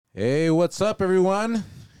Hey, what's up, everyone?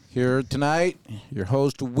 Here tonight, your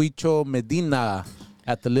host, Huicho Medina,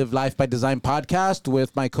 at the Live Life by Design podcast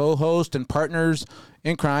with my co-host and partners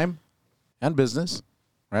in crime and business.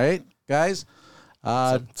 Right, guys?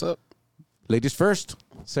 What's up? Ladies first.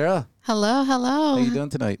 Sarah, Hello. how you doing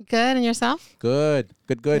tonight? Good, and yourself? Good.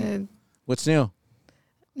 Good. What's new?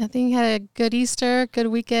 Nothing. Had a good Easter, good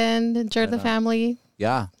weekend. Enjoyed the family.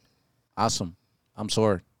 Yeah, awesome. I'm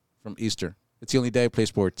sore from Easter. It's the only day I play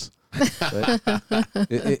sports. But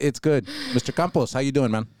it's good. Mr. Campos, how you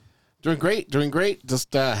doing, man? Doing great.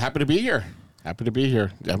 Just happy to be here.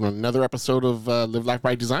 Having another episode of Live Life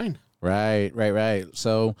by Design. Right.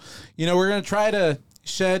 So, we're going to try to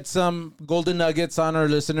shed some golden nuggets on our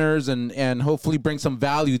listeners and hopefully bring some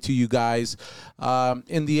value to you guys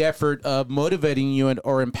in the effort of motivating you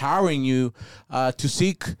or empowering you to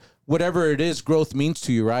seek whatever it is growth means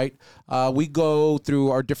to you, right? We go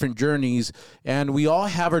through our different journeys, and we all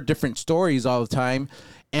have our different stories all the time.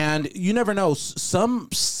 And you never know, some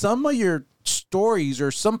of your stories or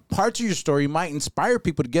some parts of your story might inspire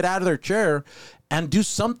people to get out of their chair and do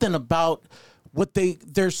something about what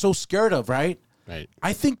they're so scared of, right? Right.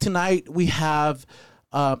 I think tonight we have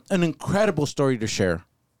an incredible story to share.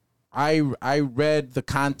 I read the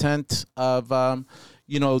content of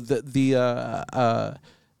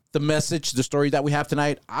the message, the story that we have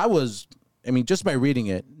tonight. Just by reading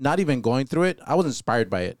it, not even going through it, I was inspired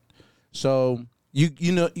by it. So you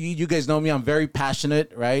guys know me. I'm very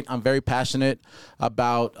passionate, right? I'm very passionate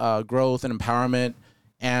about growth and empowerment,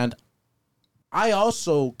 and I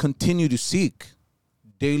also continue to seek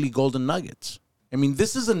daily golden nuggets. I mean,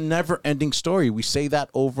 this is a never-ending story. We say that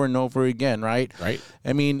over and over again, right? Right.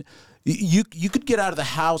 I mean, you could get out of the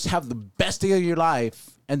house, have the best day of your life,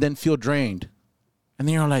 and then feel drained. And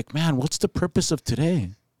then you're like, man, what's the purpose of today?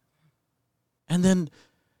 And then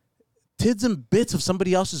tids and bits of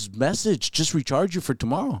somebody else's message just recharge you for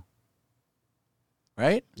tomorrow.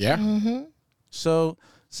 Right? Yeah. Mm-hmm. So,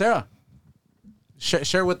 Sarah,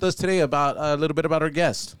 share with us today about a little bit about our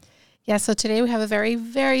guest. Yeah, so today we have a very,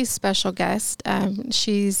 very special guest.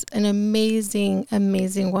 She's an amazing,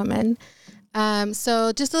 amazing woman.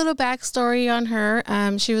 So just a little backstory on her.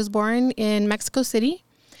 She was born in Mexico City,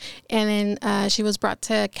 and then she was brought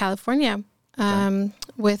to California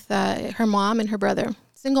with her mom and her brother.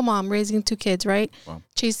 Single mom, raising 2 kids, right? Wow.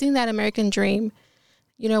 Chasing that American dream.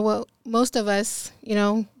 You know what? Most of us,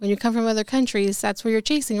 when you come from other countries, that's what you're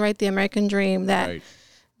chasing, right? The American dream, that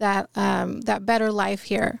better life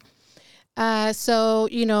here. So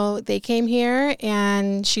they came here,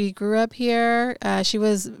 and she grew up here. She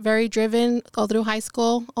was very driven all through high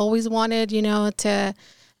school, always wanted, to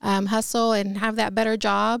hustle and have that better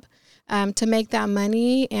job, to make that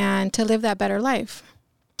money and to live that better life.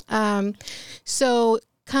 So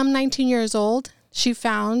come 19 years old, she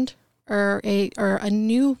found a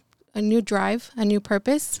new drive, a new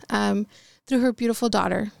purpose, through her beautiful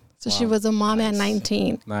daughter. So She was a mom at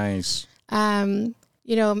 19. Nice.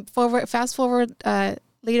 Fast forward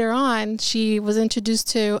later on, she was introduced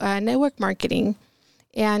to network marketing,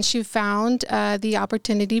 and she found the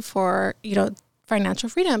opportunity for, financial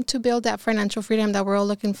freedom, to build that financial freedom that we're all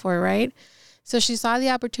looking for, right? So she saw the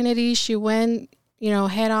opportunity. She went,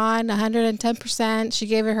 head on, 110%. She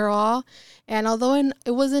gave it her all. And although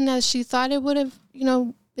it wasn't as she thought it would have,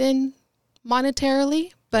 been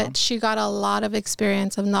monetarily, but she got a lot of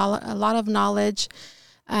experience, a lot of knowledge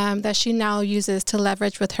that she now uses to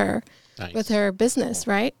leverage with her business,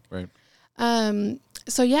 right? Right.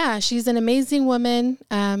 So yeah, she's an amazing woman,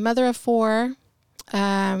 mother of 4.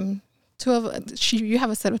 You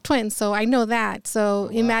have a set of twins, so I know that. So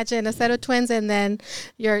imagine a set of twins and then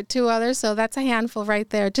your 2 others. So that's a handful right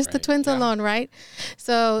there. Just the twins alone, right?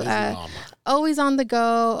 So always on the go,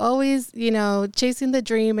 always, chasing the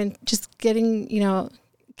dream and just getting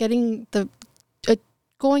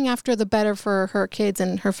going after the better for her kids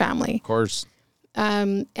and her family. Of course.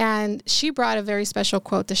 And she brought a very special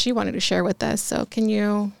quote that she wanted to share with us. So can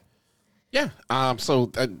you... Yeah. So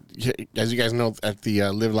as you guys know, at the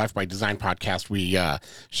Live Life by Design podcast, we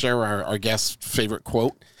share our guest's favorite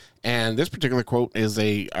quote. And this particular quote is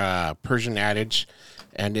a Persian adage,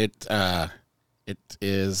 and it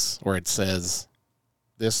says,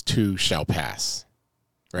 "This too shall pass."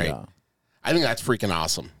 Right. Yeah. I think that's freaking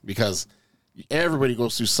awesome, because everybody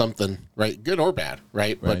goes through something, right? Good or bad,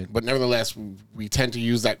 right? But nevertheless, we tend to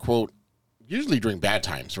use that quote usually during bad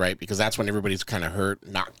times, right? Because that's when everybody's kind of hurt,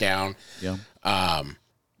 knocked down,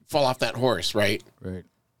 fall off that horse, right? Right.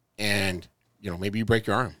 And, maybe you break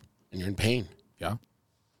your arm and you're in pain. Yeah.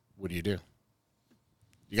 What do?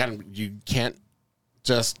 You can't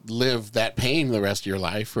just live that pain the rest of your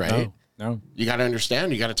life, right? No. You got to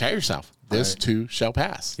understand, you got to tell yourself, this too shall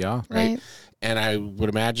pass. Yeah. Right? And I would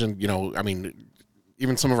imagine, I mean,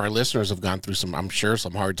 even some of our listeners have gone through some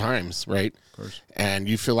hard times, right? Of course. And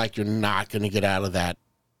you feel like you're not going to get out of that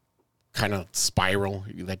kind of spiral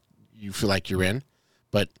that you feel like you're in.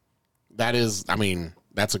 But that is, I mean,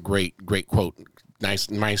 that's a great quote.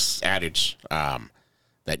 Nice adage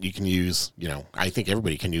that you can use, I think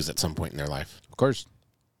everybody can use at some point in their life. Of course.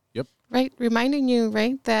 Yep. Right. Reminding you,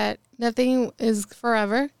 right, that nothing is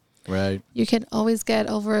forever. Right. You can always get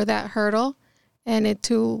over that hurdle and it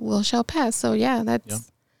too shall pass. So yeah,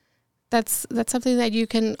 that's something that you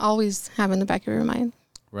can always have in the back of your mind.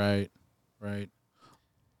 Right. Right.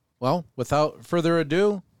 Well, without further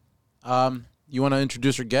ado, you want to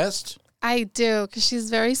introduce our guest? I do, because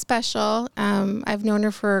she's very special. I've known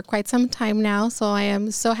her for quite some time now, so I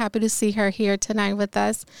am so happy to see her here tonight with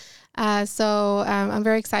us. So I'm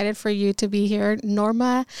very excited for you to be here,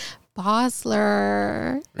 Norma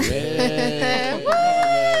Bosler.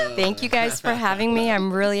 Thank you guys for having me.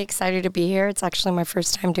 I'm really excited to be here. It's actually my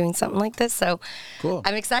first time doing something like this, so cool.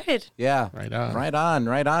 I'm excited. Yeah. Right on.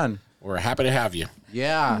 Right on. We're happy to have you.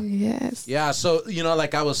 Yeah. Yes. Yeah. So,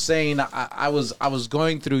 like I was saying, I was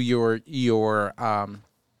going through your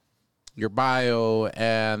bio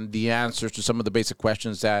and the answers to some of the basic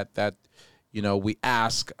questions that we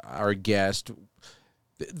ask our guest.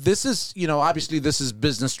 This is, obviously this is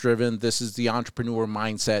business driven. This is the entrepreneur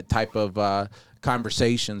mindset type of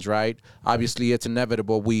conversations, right? Obviously it's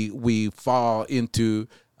inevitable. We fall into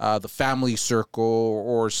the family circle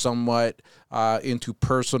or somewhat into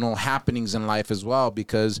personal happenings in life as well,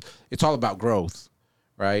 because it's all about growth,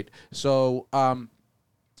 right? So,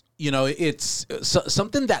 it's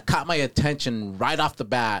something that caught my attention right off the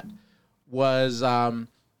bat was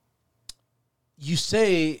you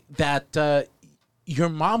say that your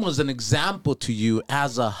mom was an example to you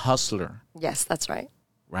as a hustler. Yes, that's right.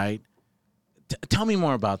 Right? Tell me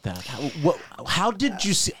more about that. How did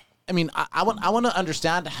you see? I mean, I want to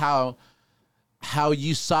understand how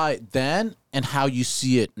you saw it then and how you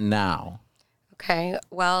see it now. Okay.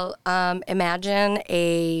 Well, imagine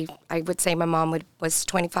I would say my mom was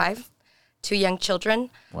 25, 2 young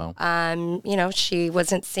children. Wow. She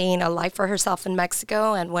wasn't seeing a life for herself in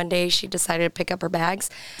Mexico, and one day she decided to pick up her bags,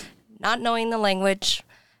 not knowing the language,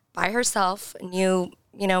 by herself, knew,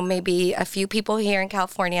 maybe a few people here in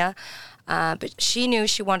California, but she knew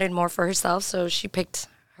she wanted more for herself, so she picked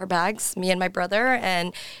her bags, me and my brother,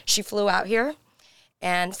 and she flew out here.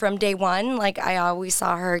 And from day one, I always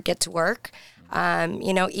saw her get to work.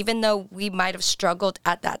 Even though we might have struggled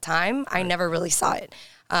at that time, I never really saw it.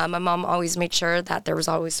 My mom always made sure that there was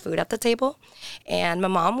always food at the table. And my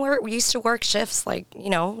mom, we used to work shifts,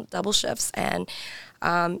 double shifts. And,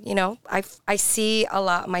 I see a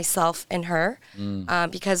lot myself in her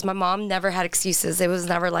because my mom never had excuses. It was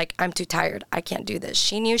never like, I'm too tired, I can't do this.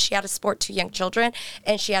 She knew she had to support 2 young children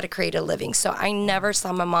and she had to create a living. So I never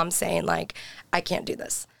saw my mom saying, I can't do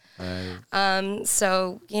this. Right.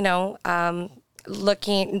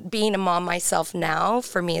 Being a mom myself now,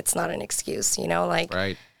 for me, it's not an excuse,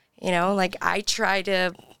 Right. I try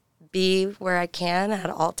to be where I can at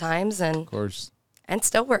all times and, Of course. and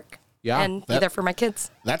still work. Yeah. And be there for my kids.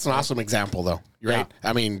 That's an awesome example, though. You're right.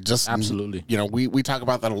 I mean, just absolutely. We talk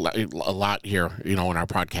about that a lot here, in our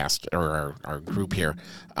podcast or our group here.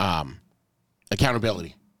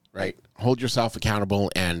 Accountability, right? Hold yourself accountable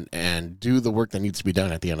and do the work that needs to be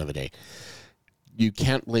done at the end of the day. You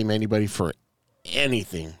can't blame anybody for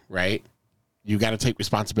anything, right? You got to take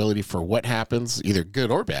responsibility for what happens, either good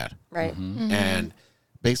or bad. Right. Mm-hmm. And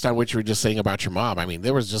based on what you were just saying about your mom, I mean,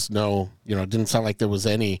 there was just no, it didn't sound like there was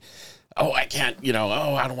any, I can't,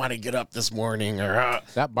 I don't want to get up this morning or.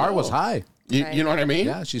 That bar was high. You know what I mean?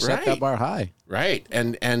 Yeah, she set that bar high. Right.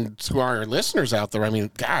 And to our listeners out there, I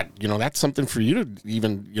mean, God, that's something for you to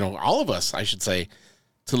even, all of us, I should say,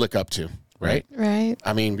 to look up to. Right. Right.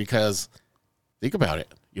 I mean, because think about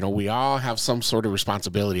it. We all have some sort of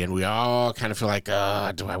responsibility and we all kind of feel like,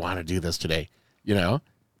 do I want to do this today?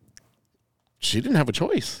 She didn't have a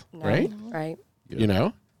choice, right? Right.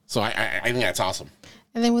 So I think that's awesome.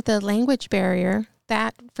 And then with the language barrier,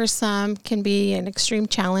 that for some can be an extreme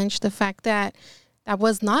challenge. The fact that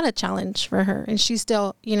was not a challenge for her and she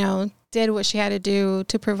still, did what she had to do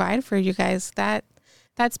to provide for you guys, that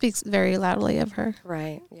speaks very loudly of her.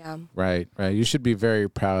 Right. Yeah. Right. You should be very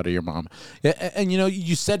proud of your mom. Yeah, and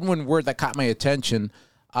you said one word that caught my attention.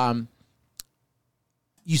 You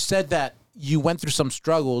said that you went through some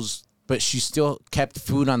struggles, but she still kept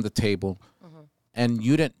food on the table, and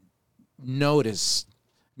you didn't notice.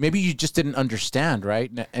 Maybe you just didn't understand,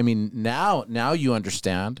 right? I mean, now you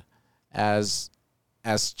understand as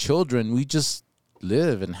as children, we just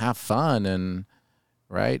live and have fun and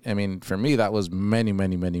right. I mean, for me, that was many,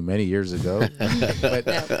 many, many, many years ago.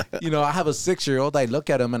 But you know, I have a 6-year-old. I look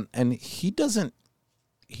at him and he doesn't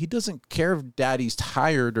care if daddy's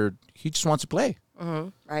tired or he just wants to play.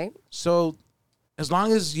 Right. So as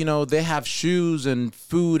long as, you know, they have shoes and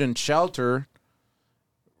food and shelter,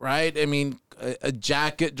 right? I mean, a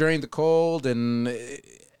jacket during the cold, and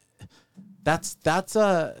that's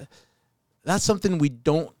something we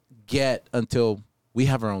don't get until we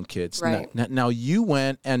have our own kids. Right. Now you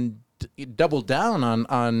went and doubled down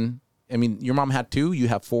on, I mean, your mom had 2, you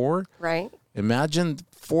have 4. Right. Imagine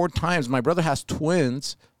 4 times. My brother has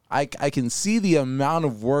twins. I can see the amount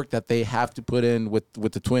of work that they have to put in with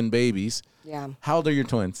the twin babies. Yeah. How old are your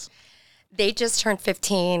twins? They just turned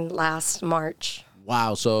 15 last March.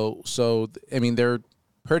 Wow. So I mean, they're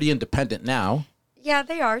pretty independent now. Yeah,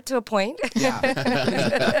 they are to a point. Yeah.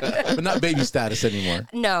 But not baby status anymore.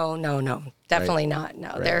 No. Definitely not. No,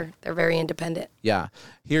 Right. they're very independent. Yeah.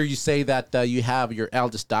 Here you say that you have your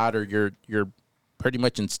eldest daughter. You're pretty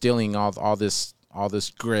much instilling all this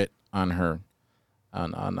grit on her,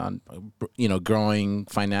 on you know, growing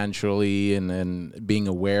financially and being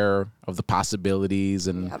aware of the possibilities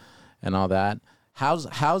and all that. How's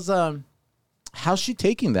she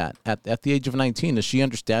taking that at the age of 19? Is she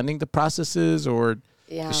understanding the processes, or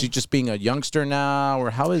is she just being a youngster now,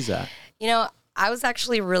 or how is that? You know, I was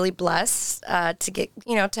actually really blessed to get,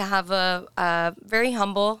 you know, to have a very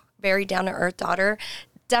humble, very down-to-earth daughter.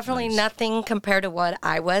 Definitely nothing compared to what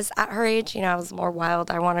I was at her age. You know, I was more wild.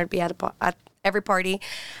 I wanted to be at every party,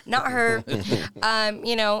 not her.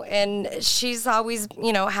 You know, and she's always,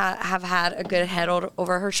 you know, have had a good head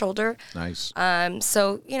over her shoulder. Nice.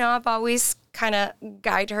 So, you know, I've always kind of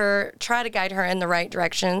try to guide her in the right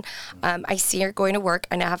direction. I see her going to work.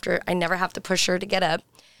 I never have to push her to get up.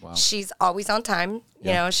 Wow. She's always on time.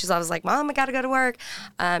 You know, she's always like, Mom, I got to go to work.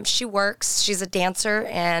 She works. She's a dancer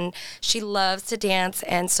and she loves to dance.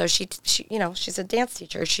 And so she, you know, she's a dance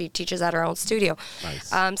teacher. She teaches at her own studio.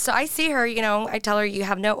 Nice. So I see her, you know, I tell her, you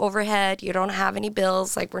have no overhead. You don't have any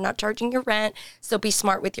bills. Like, we're not charging your rent. So be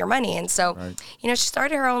smart with your money. And so, you know, she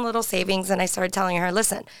started her own little savings, and I started telling her,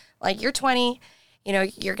 listen, like, you're 20, you know,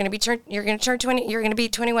 you're going to turn 20, you're going to be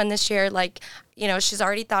 21 this year. Like, you know, she's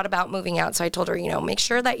already thought about moving out. So I told her, you know, make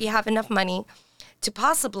sure that you have enough money to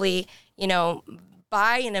possibly, you know,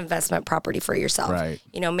 buy an investment property for yourself. Right.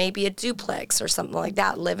 You know, maybe a duplex or something like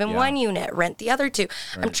that. Live in one unit, rent the other 2.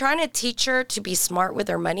 Right. I'm trying to teach her to be smart with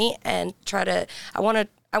her money and I want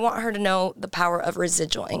her to know the power of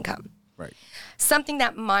residual income. Right. Something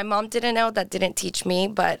that my mom didn't know, that didn't teach me,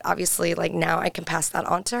 but obviously, like, now I can pass that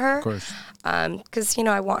on to her. Of course. Because, you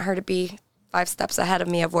know, I want her to be 5 steps ahead of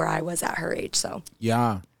me of where I was at her age. So.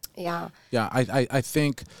 Yeah. I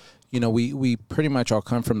think, you know, we pretty much all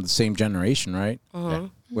come from the same generation, right? Mm-hmm.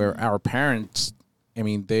 Where our parents, I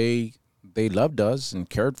mean, they loved us and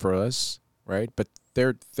cared for us, right? But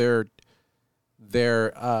their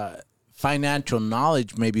financial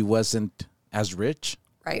knowledge maybe wasn't as rich.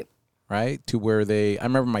 Right. To where I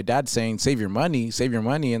remember my dad saying, save your money.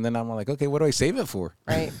 And then I'm like, okay, what do I save it for?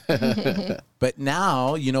 Right. But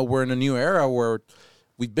now, you know, we're in a new era where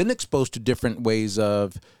we've been exposed to different ways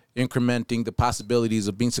of incrementing the possibilities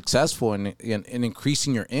of being successful and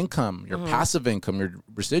increasing your income, your passive income, your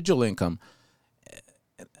residual income.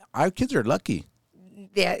 Our kids are lucky.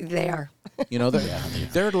 Yeah, they are. You know,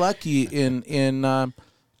 they're lucky in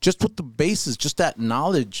just with the basis, just that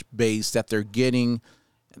knowledge base that they're getting.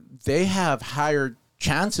 They have higher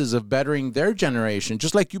chances of bettering their generation,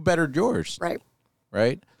 just like you bettered yours.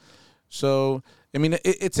 Right. So, I mean,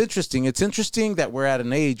 it's interesting. It's interesting that we're at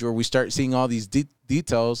an age where we start seeing all these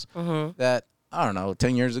details that, I don't know,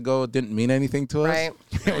 10 years ago didn't mean anything to us. Right.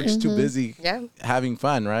 We're just too busy having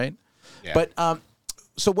fun, right? Yeah. But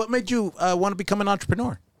so what made you want to become an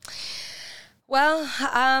entrepreneur? Well,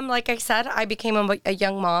 like I said, I became a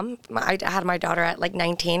young mom. I had my daughter at like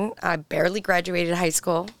 19. I barely graduated high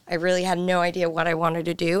school. I really had no idea what I wanted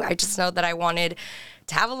to do. I just know that I wanted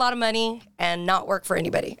to have a lot of money and not work for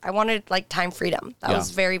anybody. I wanted like time freedom. That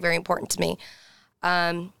was very, very important to me.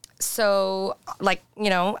 So, like, you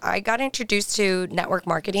know, I got introduced to network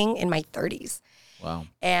marketing in my 30s. Wow.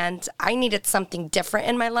 And I needed something different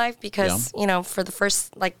in my life because, you know, for the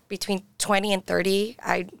first, like, between 20 and 30,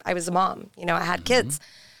 I was a mom. You know, I had kids.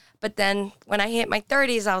 But then when I hit my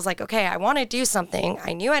 30s, I was like, okay, I want to do something.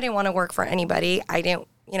 I knew I didn't want to work for anybody. I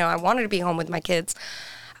wanted to be home with my kids.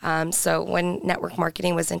 So when network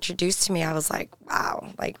marketing was introduced to me, I was like, wow,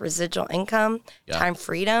 like residual income, time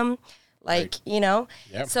freedom. Like, you know,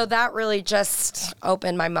 so that really just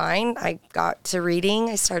opened my mind. I got to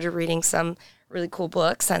reading. I started reading some really cool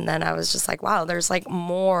books. And then I was just like, wow, there's like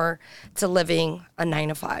more to living a 9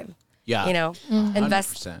 to 5. Yeah. You know,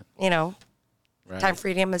 invest, 100%. you know, Right. time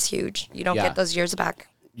freedom is huge. You don't Yeah. get those years back.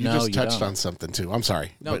 You No, just you touched don't. on something too. I'm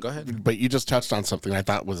sorry. No, go ahead. But you just touched on something I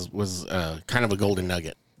thought was kind of a golden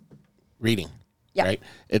nugget. Reading. Yeah. Right.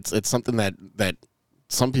 It's something that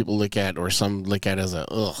some people look at, or some look at as I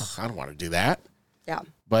don't want to do that. Yeah.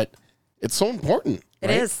 But it's so important. It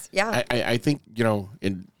right? is. Yeah. I think, you know,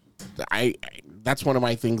 that's one of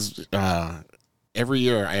my things. Every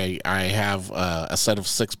year I have a set of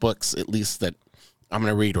 6 books at least that I'm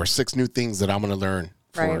going to read, or 6 new things that I'm going to learn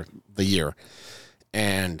for Right. the year.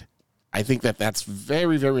 And I think that's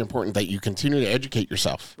very, very important, that you continue to educate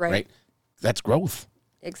yourself. Right. That's growth.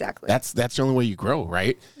 Exactly. That's the only way you grow,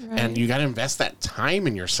 right? And you got to invest that time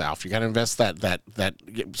in yourself. You got to invest that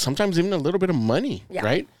sometimes even a little bit of money,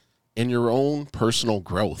 right, in your own personal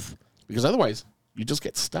growth, because otherwise you just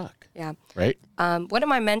get stuck. Yeah. Right. One of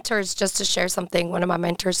my mentors, just to share something, one of my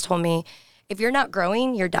mentors told me, if you're not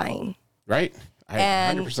growing, you're dying. Right.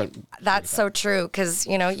 And 100%. that's so true, because,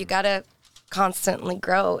 you know, you got to constantly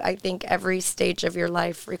grow. I think every stage of your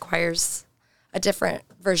life requires a different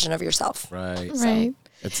version of yourself. Right. Right.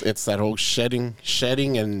 It's that whole shedding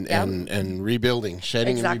and rebuilding,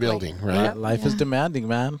 shedding and rebuilding, right? Yep. Life is demanding,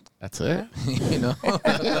 man. That's it. You know.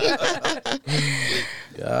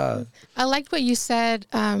 Yeah. I liked what you said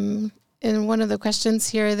in one of the questions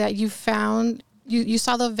here, that you found you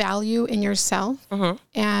saw the value in yourself,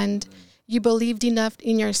 and you believed enough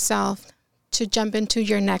in yourself to jump into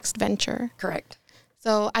your next venture. Correct.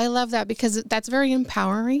 So I love that, because that's very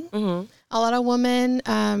empowering. A lot of women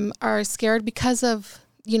are scared because of,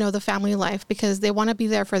 you know, the family life, because they want to be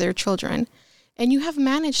there for their children. And you have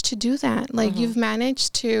managed to do that. Like you've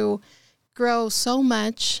managed to grow so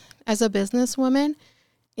much as a businesswoman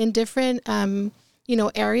in different, you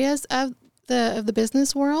know, areas of the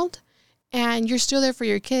business world. And you're still there for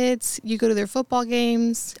your kids. You go to their football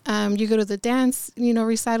games. You go to the dance, you know,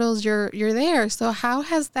 recitals. You're there. So how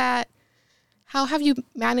have you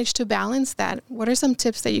managed to balance that? What are some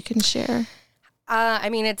tips that you can share? I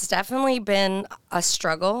mean, it's definitely been a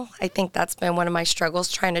struggle. I think that's been one of my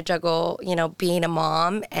struggles, trying to juggle, you know, being a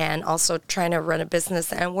mom and also trying to run a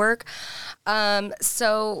business and work.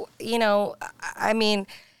 So, you know, I mean,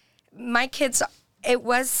 my kids, it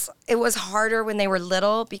was harder when they were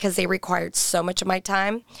little, because they required so much of my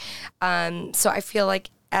time. So I feel like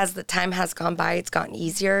as the time has gone by, it's gotten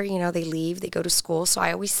easier. You know, they leave, they go to school. So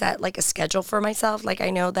I always set like a schedule for myself. Like I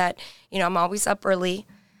know that, you know, I'm always up early.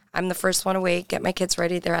 I'm the first one awake, get my kids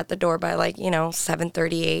ready. They're at the door by like, you know,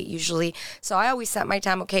 7:38 usually. So I always set my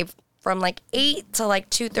time, okay, from like 8 to like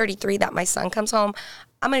 2:33 that my son comes home,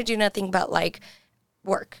 I'm going to do nothing but like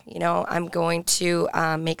work. You know, I'm going to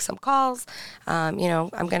make some calls. You know,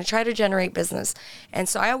 I'm going to try to generate business. And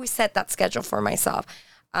so I always set that schedule for myself.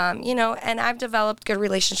 You know, and I've developed good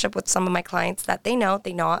relationship with some of my clients that they know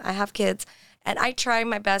I have kids. And I try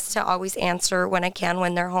my best to always answer when I can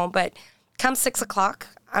when they're home. But come 6 o'clock,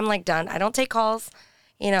 I'm like done. I don't take calls,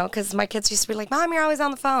 you know, because my kids used to be like, Mom, you're always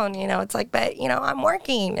on the phone. You know, it's like, but, you know, I'm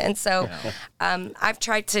working. And so I've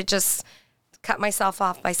tried to just cut myself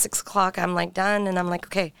off by 6 o'clock. I'm like done. And I'm like,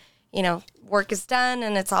 okay, you know, work is done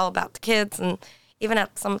and it's all about the kids. And even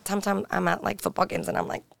at sometimes I'm at like football games and I'm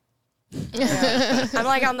like, you know, I'm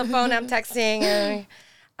like on the phone, I'm texting.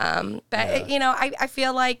 But, you know, I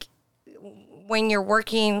feel like when you're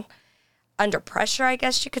working under pressure, I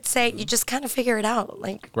guess you could say, you just kind of figure it out.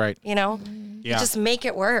 Like, you know, you just make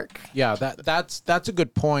it work. Yeah, that's a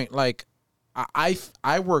good point. Like,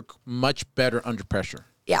 I work much better under pressure.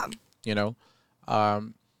 Yeah. You know,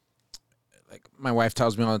 like my wife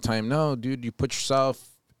tells me all the time, no, dude, you put yourself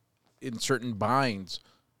in certain binds.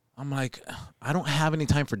 I'm like, I don't have any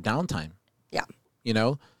time for downtime. Yeah. You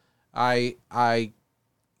know,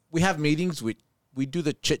 we have meetings, we do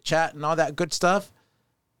the chit chat and all that good stuff.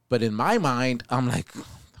 But in my mind, I'm like,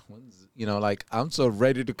 you know, like I'm so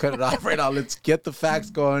ready to cut it off right now. Let's get the facts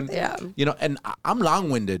going. Yeah. You know, and I'm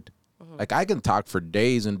long-winded. Like I can talk for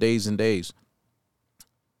days and days and days.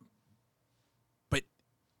 But,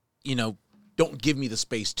 you know, don't give me the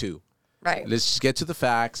space to. Right. Let's just get to the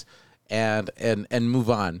facts and move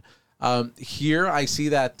on. Here I see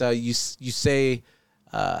that you say,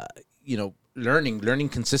 you know, learning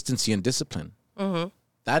consistency and discipline. Mm-hmm.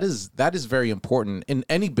 That is very important in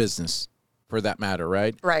any business, for that matter,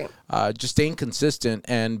 right? Right. Just staying consistent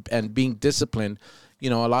and being disciplined.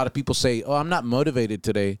 You know, a lot of people say, "Oh, I'm not motivated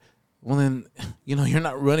today." Well, then, you know, you're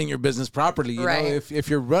not running your business properly. You know, if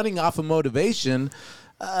you're running off of motivation,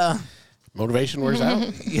 motivation wears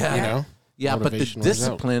out. Yeah. You know. Yeah, but the Motivation wears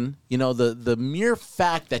out. discipline, the mere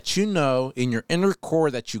fact that in your inner core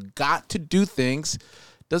that you got to do things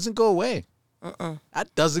doesn't go away.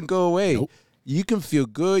 That doesn't go away. Nope. You can feel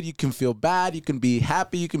good. You can feel bad. You can be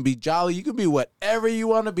happy. You can be jolly. You can be whatever you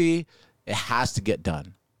want to be. It has to get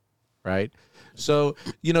done, right? So,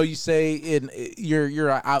 you say you're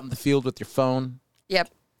out in the field with your phone. Yep.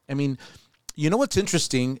 I mean, what's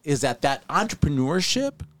interesting is that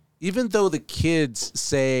entrepreneurship, even though the kids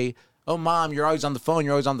say, oh, Mom, you're always on the phone,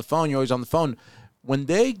 you're always on the phone, you're always on the phone. When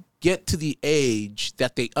they get to the age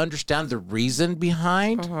that they understand the reason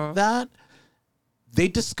behind that, they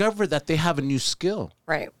discover that they have a new skill.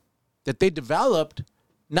 Right. That they developed,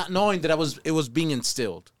 not knowing that it was being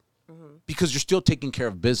instilled. Because you're still taking care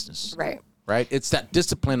of business. Right. Right? It's that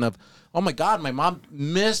discipline of, oh my God, my mom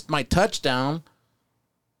missed my touchdown.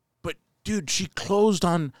 But dude, she closed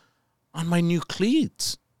on my new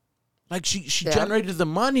cleats. Like she generated the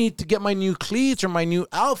money to get my new cleats or my new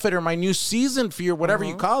outfit or my new season for whatever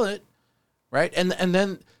you call it. Right?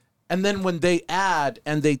 And then when they add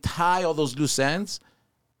and they tie all those loose ends,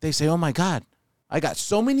 they say, oh my God, I got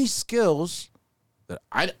so many skills that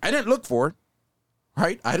I didn't look for.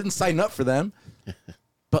 Right? I didn't sign up for them.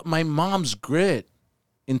 But my mom's grit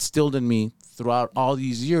instilled in me throughout all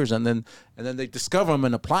these years. And then they discover them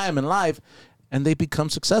and apply them in life, and they become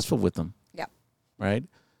successful with them. Yeah. Right?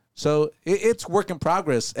 So it's work in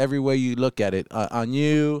progress every way you look at it. On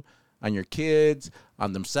you, on your kids,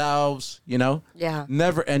 on themselves, Yeah.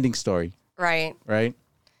 Never ending story. Right. Right?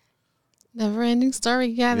 Never ending story.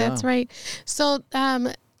 Yeah, that's right. So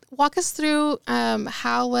walk us through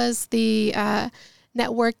how was the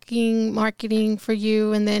networking marketing for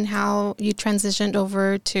you, and then how you transitioned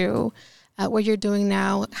over to what you're doing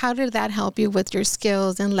now. How did that help you with your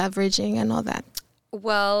skills and leveraging and all that?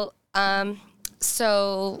 Well,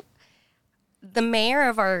 so the mayor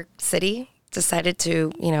of our city decided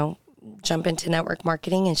to, jump into network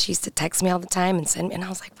marketing, and she used to text me all the time and send me, and I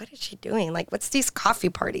was like, what is she doing? Like, what's these coffee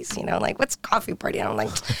parties? What's coffee party? And I'm like,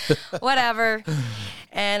 whatever.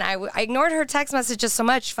 And I ignored her text messages so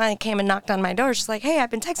much. She finally came and knocked on my door. She's like, hey, I've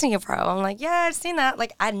been texting you for a while. I'm like, yeah, I've seen that.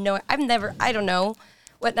 Like, I don't know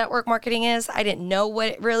what network marketing is. I didn't know what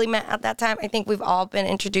it really meant at that time. I think we've all been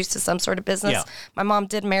introduced to some sort of business. Yeah. My mom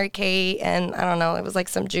did Mary Kay, and I don't know, it was like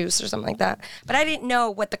some juice or something like that. But I didn't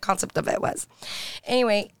know what the concept of it was.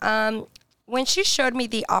 Anyway, when she showed me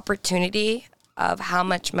the opportunity of how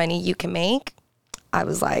much money you can make, I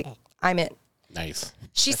was like, I'm in. Nice.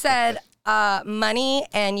 She said, money,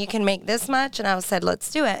 and you can make this much. And I said,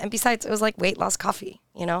 let's do it. And besides, it was like weight loss coffee,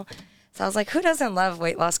 So I was like, who doesn't love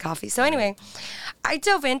weight loss coffee? So anyway, I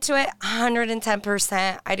dove into it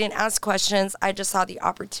 110%. I didn't ask questions. I just saw the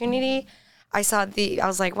opportunity. I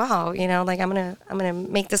was like, wow, I'm going to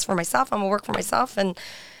make this for myself. I'm going to work for myself, and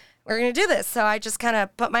we're going to do this. So I just kind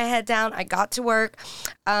of put my head down. I got to work.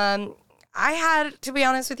 To be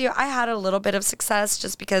honest with you, I had a little bit of success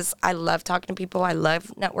just because I love talking to people. I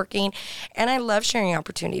love networking, and I love sharing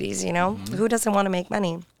opportunities, Who doesn't want to make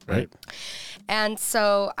money? Right. And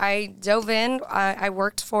so I dove in. I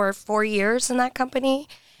worked for 4 years in that company.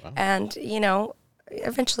 Wow. And,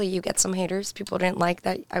 eventually you get some haters. People didn't like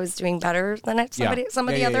that I was doing better than some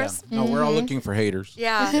of the others. Yeah. No, we're all looking for haters.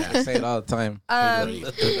 Yeah. I say it all the time. That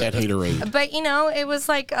haterade. But, it was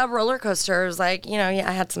like a roller coaster. It was like, I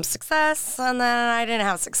had some success, and then I didn't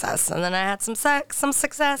have success. And then I had some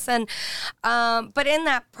success. And, but in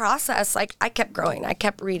that process, like, I kept growing. I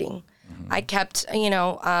kept reading. I kept,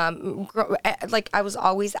 like I was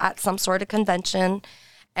always at some sort of convention.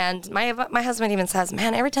 And my husband even says,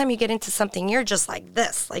 man, every time you get into something, you're just like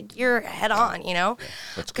this, like you're head on,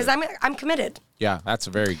 because I'm committed. Yeah, that's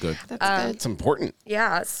very good. That's good. It's important.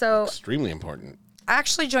 Yeah. So Extremely important. I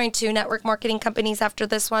actually joined 2 network marketing companies after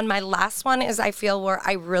this one. My last one is, I feel, where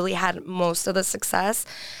I really had most of the success.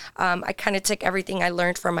 I kind of took everything I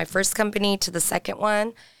learned from my first company to the second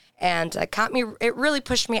one. And it really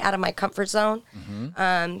pushed me out of my comfort zone.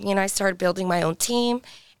 Mm-hmm. I started building my own team.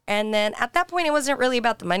 And then at that point, it wasn't really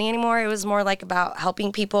about the money anymore. It was more like about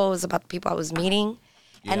helping people. It was about the people I was meeting,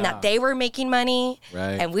 and that they were making money.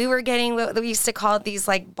 Right. And we were getting what we used to call these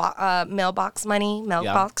like mailbox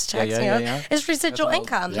checks. It's residual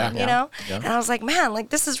income, Yeah. And I was like, man, like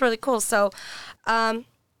this is really cool. So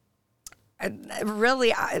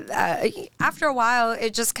really, after a while,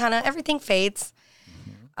 it just kind of, everything fades.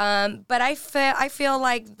 But I feel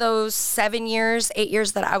like those 7 years, 8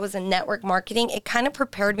 years that I was in network marketing, it kind of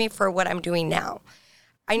prepared me for what I'm doing now.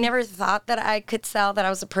 I never thought that I could sell, that I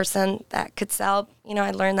was a person that could sell. I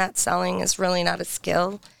learned that selling is really not a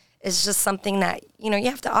skill. It's just something that, you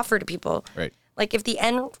have to offer to people. Right. Like if the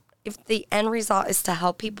end result is to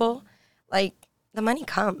help people, like the money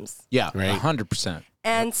comes. Yeah, Right. 100%.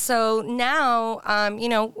 And so now,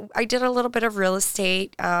 I did a little bit of real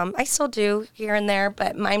estate. I still do here and there,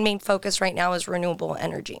 but my main focus right now is renewable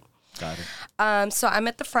energy. Got it. So I'm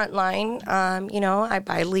at the front line. I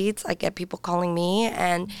buy leads. I get people calling me,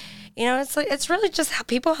 and it's really just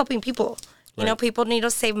people helping people. You know, people need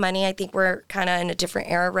to save money. I think we're kind of in a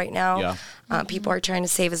different era right now. Yeah. People are trying to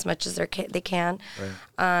save as much as they can.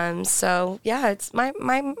 Right. So yeah, it's my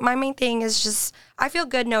main thing is just I feel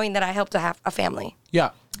good knowing that I help to have a family.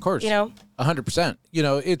 Yeah, of course. 100%.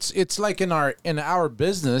 It's like in our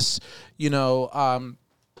business,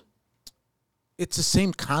 it's the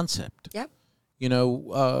same concept. Yep.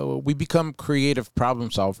 We become creative problem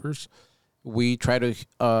solvers. We try to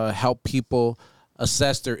help people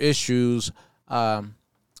assess their issues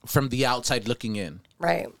from the outside looking in.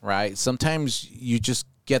 Right. Right. Sometimes you just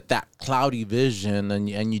get that cloudy vision, and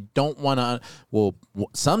you don't want to. Well,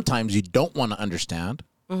 sometimes you don't want to understand.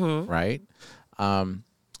 Right.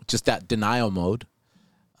 Just that denial mode.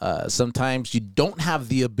 Sometimes you don't have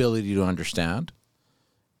the ability to understand,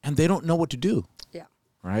 and they don't know what to do. Yeah.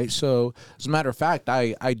 Right. So, as a matter of fact,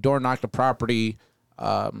 I door knocked a property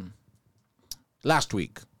last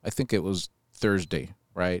week. I think it was Thursday.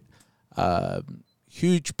 Right.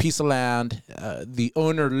 Huge piece of land. The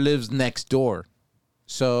owner lives next door.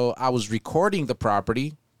 So I was recording the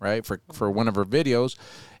property, right, for one of her videos,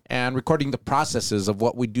 and recording the processes of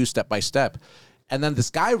what we do step by step. And then this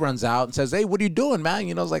guy runs out and says, "Hey, what are you doing, man?"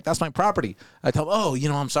 I was like, "That's my property." I tell him, "Oh,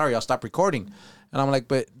 I'm sorry, I'll stop recording." And I'm like,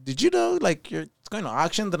 "But did you know, like, it's going to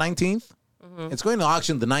auction the 19th? It's going to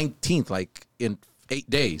auction the 19th, like, in 8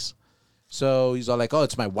 days." So he's all like, "Oh,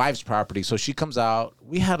 it's my wife's property." So she comes out.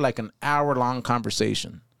 We had like an hour-long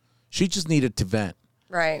conversation. She just needed to vent.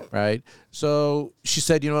 Right. Right. So she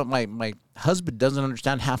said, "You know what? My husband doesn't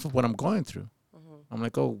understand half of what I'm going through." I'm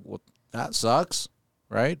like, "Oh, well, that sucks."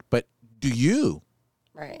 Right. "But do you?"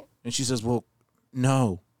 Right. And she says, "Well,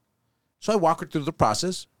 no." So I walk her through the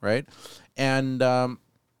process. Right. And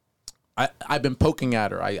I've been poking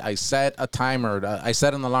at her. I set a timer. I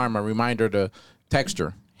set an alarm, a reminder to text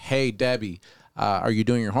her. "Hey, Debbie, are you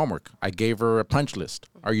doing your homework?" I gave her a punch list.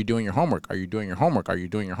 "Are you doing your homework? Are you doing your homework? Are you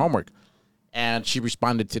doing your homework?" And she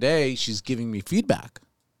responded today. She's giving me feedback,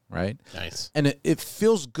 right? Nice. And it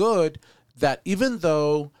feels good that even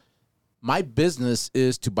though my business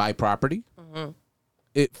is to buy property,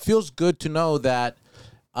 it feels good to know that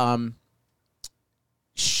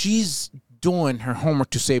she's doing her homework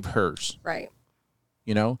to save hers. Right.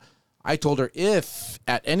 I told her, if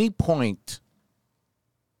at any point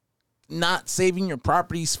not saving your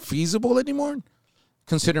property is feasible anymore,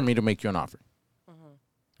 consider me to make you an offer.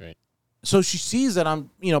 Right. So she sees that I'm,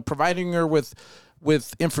 providing her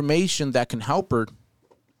with information that can help her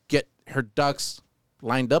get her ducks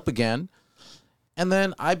lined up again. And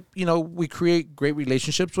then we create great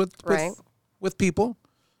relationships with people.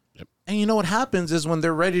 Yep. And what happens is when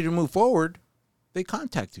they're ready to move forward, they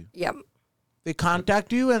contact you. Yep. They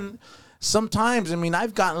contact you. And sometimes,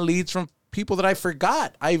 I've gotten leads from people that I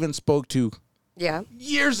forgot I even spoke to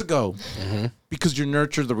years ago, because you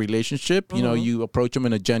nurture the relationship. You approach them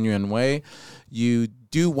in a genuine way. You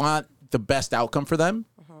do want the best outcome for them,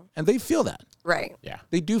 and they feel that. Right. Yeah.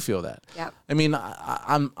 They do feel that. Yeah.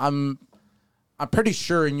 I'm pretty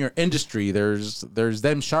sure in your industry there's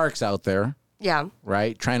them sharks out there, Yeah.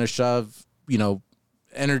 right, trying to shove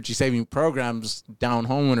energy saving programs down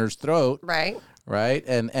homeowners' throat, Right. right,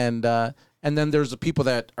 and then there's the people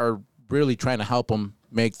that are really trying to help them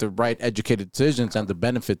make the right educated decisions and the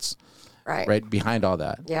benefits right behind all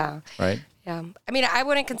that. Yeah. Right. Yeah. I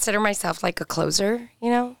wouldn't consider myself like a closer,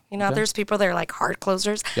 there's people that are like hard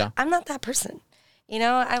closers. Yeah. I'm not that person.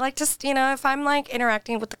 I like to, if I'm like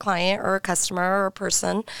interacting with the client or a customer or a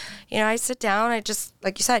person, I sit down, I just,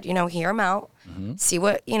 like you said, hear them out, see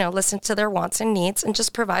what, listen to their wants and needs and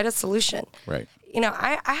just provide a solution. Right.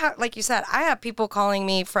 I have, like you said, I have people calling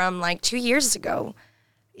me from like 2 years ago,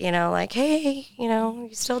 like, "Hey, are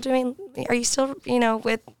you still,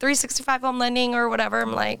 with 365 home lending or whatever?"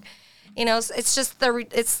 I'm like, it's just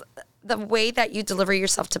it's the way that you deliver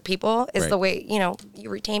yourself to people is the way, you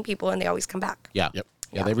retain people and they always come back. Yeah. Yep.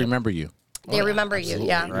 Yeah. They remember you. They remember you.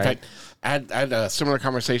 Yeah. In fact, I had a similar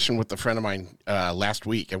conversation with a friend of mine last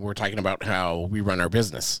week, and we were talking about how we run our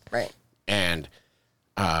business. Right. And,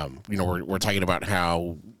 we're talking about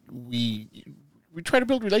how we try to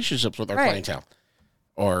build relationships with our clientele.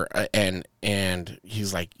 And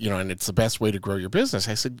he's like, and it's the best way to grow your business.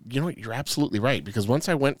 I said, you're absolutely right. Because once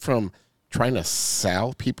I went from trying to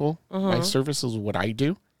sell people my services, what I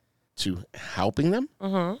do, to helping them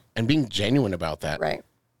and being genuine about that. Right.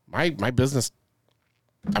 My business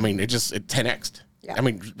I mean, it 10x'd. Yeah. I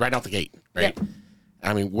mean, right out the gate, right? Yep.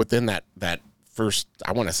 I mean, within that first,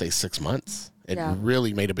 I want to say 6 months, it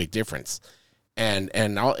really made a big difference. And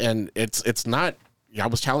it's not, I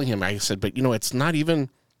was telling him, I said, but it's not even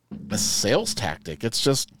a sales tactic. It's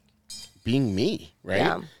just being me, right?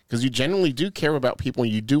 Yeah. Because you genuinely do care about people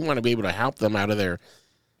and you do want to be able to help them out of their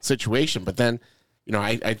situation. But then,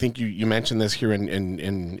 I think you mentioned this here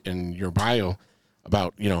in your bio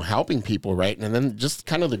about, helping people, right? And then just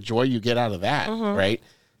kind of the joy you get out of that, right?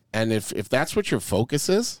 And if that's what your focus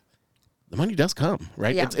is, the money does come,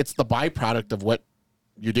 right? Yeah. It's the byproduct of what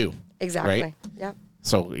you do. Exactly. Right? Yeah.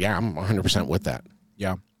 So, yeah, I'm 100% with that.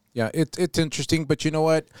 Yeah. Yeah. It's interesting, but you know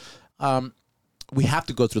what? We have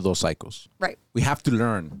to go through those cycles. Right. We have to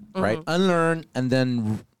learn, right? Unlearn and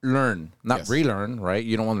then learn, not relearn, right?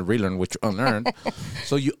 You don't want to relearn what you unlearned.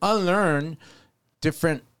 So you unlearn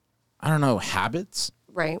different, habits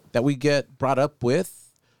Right. that we get brought up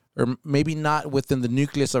with, or maybe not within the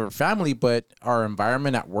nucleus of our family, but our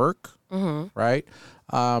environment at work, right?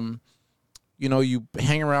 You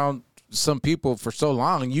hang around some people for so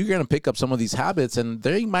long, and you're going to pick up some of these habits, and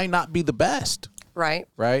they might not be the best. Right.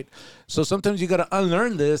 Right. So sometimes you got to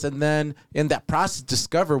unlearn this, and then in that process,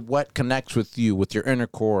 discover what connects with you, with your inner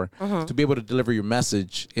core, to be able to deliver your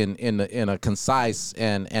message in a concise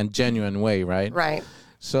and genuine way. Right. Right.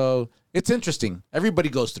 So it's interesting. Everybody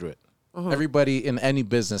goes through it. Everybody in any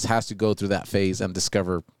business has to go through that phase and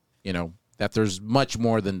discover, that there's much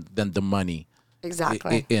more than the money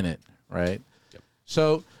Exactly. in it. Right. Yep.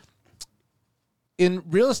 So in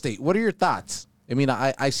real estate, what are your thoughts? I mean,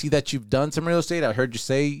 I see that you've done some real estate. I heard you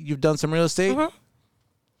say you've done some real estate.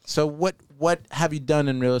 So what have you done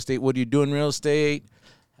in real estate? What do you do in real estate?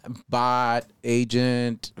 Bought,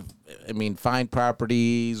 agent, find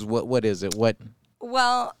properties. What is it? What?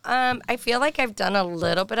 Well, I feel like I've done a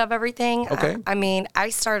little bit of everything. Okay. I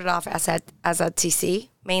started off as a TC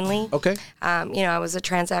mainly. Okay. I was a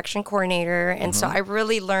transaction coordinator, and so I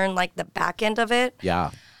really learned like the back end of it.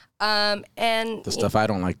 Yeah. And the stuff I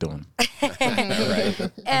don't like doing.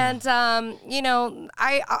 And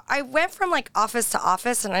I went from like office to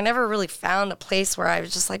office, and I never really found a place where I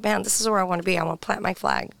was just like, man, this is where I want to be. I want to plant my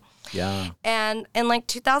flag. Yeah. And in like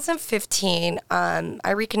 2015,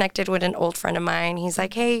 I reconnected with an old friend of mine. He's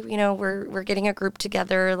like, hey, we're getting a group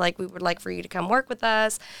together. Like, we would like for you to come work with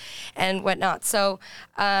us and whatnot. So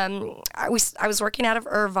I was working out of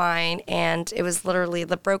Irvine, and it was literally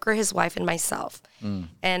the broker, his wife, and myself.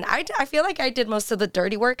 And I feel like I did most of the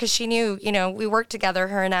dirty work because she knew, we worked together,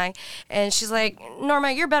 her and I. And she's like,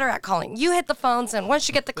 Norma, you're better at calling. You hit the phones, and once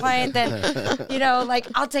you get the client, then,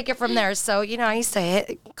 I'll take it from there. So, I used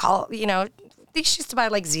to call, they used to buy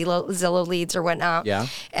like Zillow leads or whatnot. Yeah.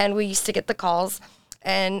 And we used to get the calls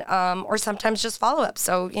and, or sometimes just follow up.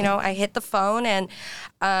 So, I hit the phone, and,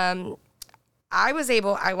 I was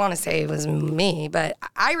able, I want to say it was me, but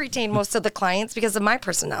I retained most of the clients because of my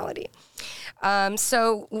personality.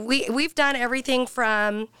 So we've done everything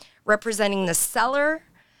from representing the seller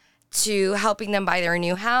to helping them buy their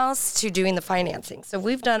new house to doing the financing. So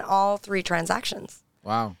we've done all 3 transactions.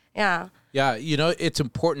 Wow. Yeah. Yeah. It's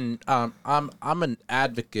important. I'm an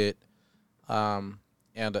advocate, and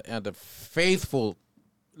a faithful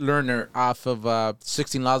learner off of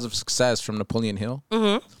 16 Laws of Success from Napoleon Hill.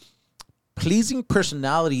 Pleasing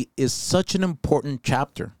personality is such an important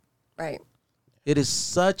chapter. Right. It is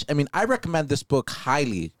such, I recommend this book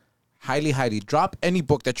highly, highly, highly. Drop any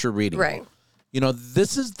book that you're reading. Right.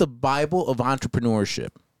 This is the Bible of entrepreneurship.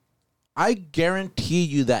 I guarantee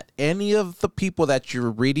you that any of the people that you're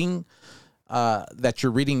reading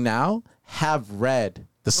now have read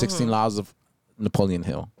the 16 Laws of Napoleon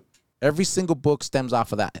Hill. Every single book stems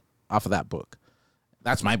off of that book.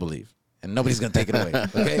 That's my belief. And nobody's going to take it away,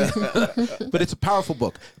 okay? But it's a powerful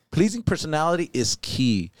book. Pleasing personality is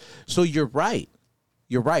key. So you're right.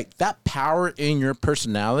 You're right. That power in your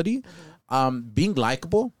personality, being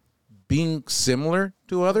likable, being similar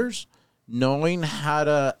to others, knowing how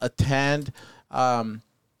to attend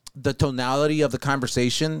the tonality of the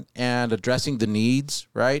conversation and addressing the needs,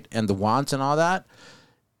 right, and the wants and all that.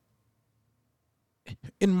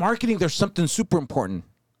 In marketing, there's something super important,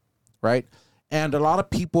 right? And a lot of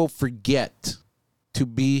people forget to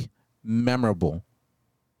be memorable.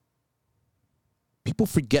 People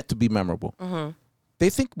forget to be memorable. They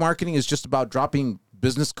think marketing is just about dropping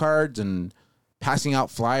business cards and passing out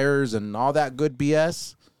flyers and all that good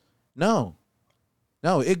BS. No,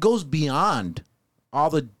 it goes beyond all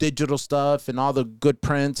the digital stuff and all the good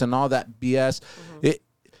prints and all that BS.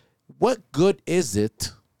 What good is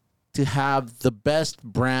it to have the best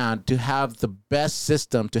brand, to have the best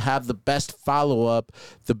system, to have the best follow-up,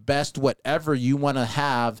 the best whatever you want to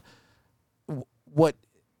have, what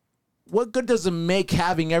good does it make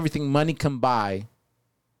having everything money can buy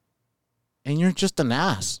and you're just an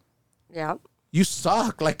ass? Yeah. You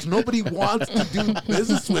suck. Like, nobody wants to do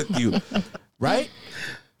business with you, right?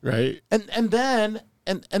 Right. And then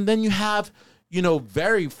you have,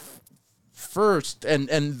 very first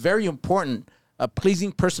and very important, a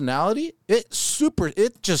pleasing personality. It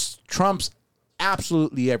just trumps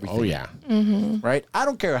absolutely everything. Oh, yeah. Right? I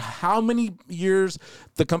don't care how many years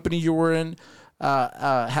the company you were in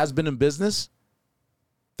has been in business.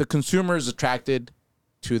 The consumer is attracted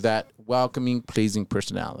to that welcoming, pleasing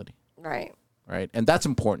personality. Right. Right? And that's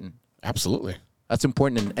important. Absolutely. That's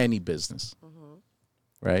important in any business.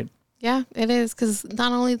 Right? Yeah, it is, because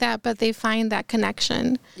not only that, but they find that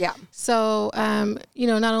connection. Yeah. So,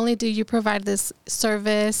 not only do you provide this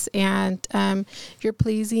service and you're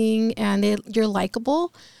pleasing and you're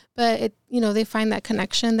likable, but they find that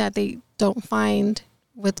connection that they don't find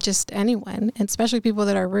with just anyone, and especially people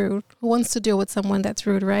that are rude. Who wants to deal with someone that's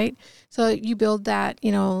rude, right? So you build that,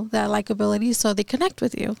 that likability, so they connect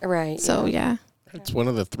with you. Right. So yeah. It's one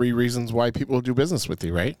of the 3 reasons why people do business with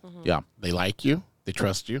you, right? Yeah. They like you, they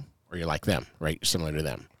trust you, or you like them, right? You're similar to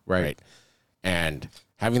them. Right. And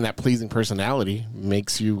having that pleasing personality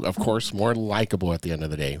makes you, of course, more likable at the end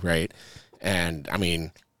of the day, right? And I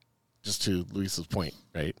mean, just to Luis's point,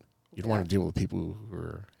 right? You don't want to deal with people who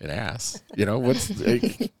are an ass.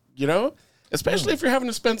 Especially if you're having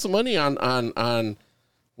to spend some money on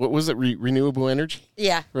what was it, renewable energy?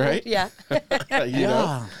 Yeah. Right? Yeah.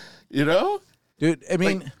 You know? Dude, I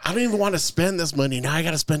mean, Like, I don't even want to spend this money. Now I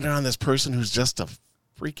got to spend it on this person who's just a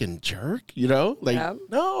freaking jerk, no, yeah,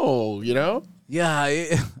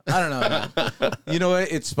 I don't know. You know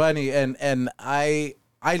what? It's funny, and I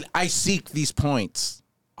seek these points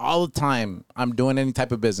all the time. I'm doing any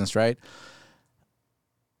type of business, right?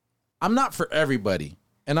 I'm not for everybody,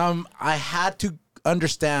 and I had to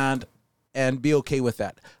understand and be okay with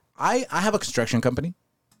that. I have a construction company,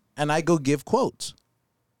 and I go give quotes.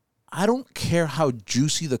 I don't care how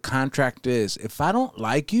juicy the contract is. If I don't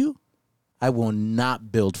like you, I will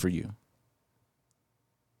not build for you.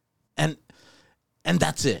 And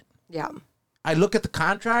that's it. Yeah. I look at the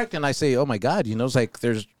contract and I say, oh my God, it's like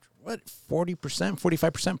there's 40%,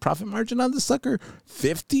 45% profit margin on this sucker?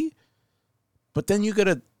 50? But then you got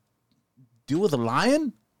to deal with a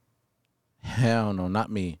lion? Hell no, not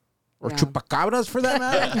me. Or chupacabras for that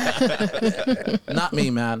matter? Not me,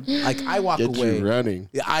 man. Like, I walk Get away. you running.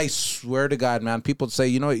 I swear to God, man. People say,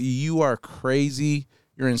 you are crazy.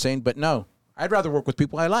 You're insane. But no, I'd rather work with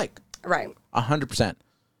people I like. Right. 100%.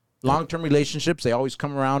 Long-term relationships, they always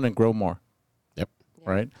come around and grow more. Yep.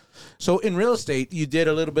 Right? So in real estate, you did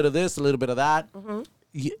a little bit of this, a little bit of that.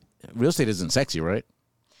 Real estate isn't sexy, right?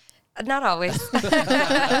 Not always.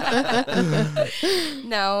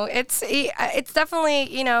 No, it's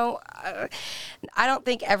definitely, I don't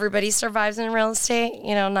think everybody survives in real estate.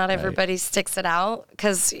 Not everybody sticks it out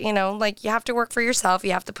because, like, you have to work for yourself.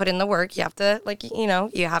 You have to put in the work. You have to,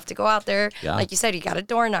 you have to go out there. Yeah. Like you said, you got to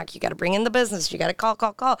door knock. You got to bring in the business. You got to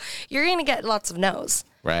call. You're going to get lots of no's.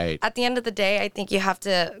 Right. At the end of the day, I think you have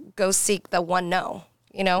to go seek the one no,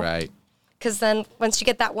 Right. Because then once you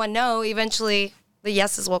get that one no, eventually the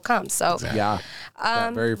yeses will come. So Yeah.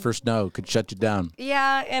 That very first no could shut you down.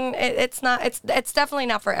 yeah, and it's definitely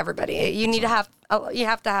not for everybody. You have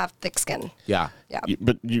to have thick skin. Yeah. Yeah.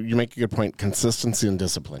 But you make a good point. Consistency and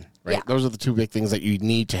discipline, right? Yeah. Those are the 2 big things that you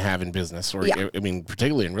need to have in business, or Yeah. I mean,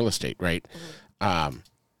 particularly in real estate, right? I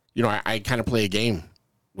kind of play a game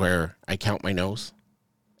where I count my no's.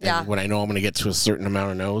 And Yeah. when I know I'm going to get to a certain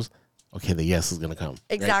amount of no's, okay, the yes is going to come. right?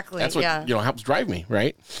 Exactly, That's what yeah. helps drive me,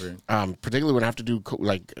 right? Particularly when I have to do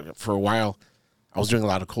for a while, I was doing a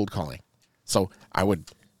lot of cold calling, so I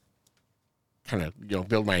would kind of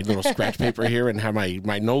build my little scratch paper here and have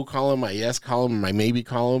my no column, my yes column, and my maybe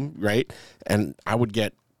column, right? And I would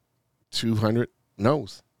get 200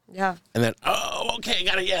 no's, Yeah. and then okay, I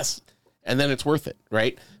got a yes, and then it's worth it,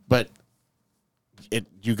 right? But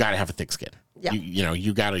you got to have a thick skin. Yeah.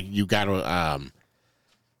 You gotta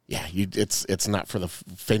it's not for the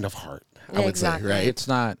faint of heart, I would say, right? It's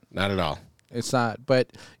not. Not at all. It's not.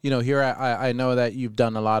 But, here I know that you've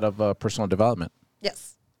done a lot of personal development.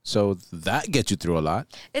 Yes. So that gets you through a lot,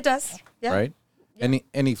 It does. Yeah. right?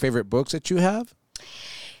 Any favorite books that you have?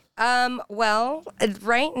 Well,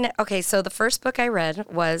 right now, okay, so the first book I read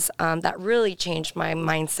was that really changed my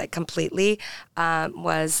mindset completely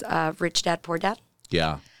was Rich Dad, Poor Dad.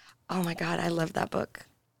 Yeah. Oh my God, I love that book.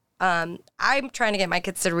 I'm trying to get my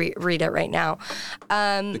kids to read it right now.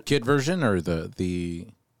 The kid version or they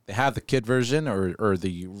have the kid version or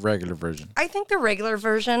the regular version? I think the regular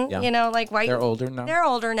version, like why they're older now. They're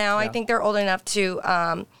older now. Yeah. I think they're old enough to,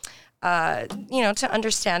 to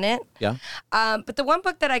understand it. Yeah. But the one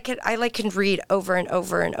book that I can read over and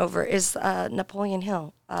over and over is Napoleon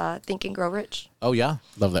Hill, Think and Grow Rich. Oh yeah,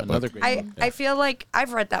 Love that another book. great book. I feel like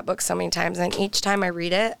I've read that book so many times, and each time I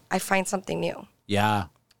read it, I find something new. Yeah,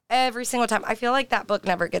 Every single time. I feel like that book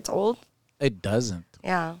never gets old. it doesn't,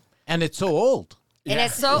 Yeah. and it's so old. And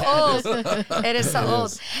it's so old. It is so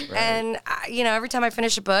old. Right. And, every time I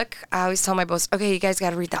finish a book, I always tell my boss, okay, you guys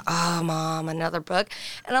got to read that. Oh, Mom, another book.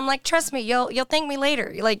 And I'm like, trust me, you'll thank me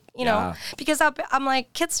later. Like, know, because I'm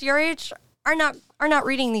like, kids your age are not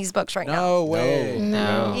reading these books right now. No way.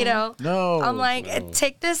 No. No. I'm like,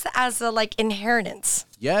 take this as a inheritance.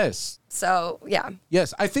 Yes. So, yeah.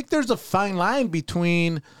 Yes. I think there's a fine line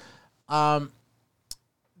between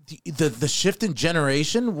the shift in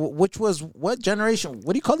generation, which was what generation?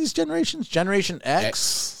 What do you call these generations? Generation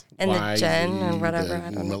X? And Y, the Gen Z, or whatever. the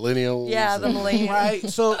I don't know. millennials. Yeah, the millennials. Right.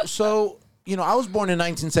 So I was born in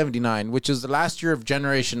 1979, which is the last year of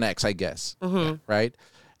Generation X, I guess. Mm-hmm. Right.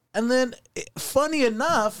 And then, funny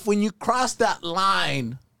enough, when you cross that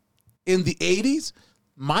line in the 80s,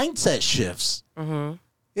 mindset shifts. Mm-hmm.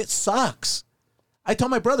 It sucks. I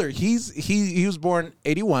told my brother, he was born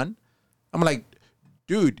 81. I'm like,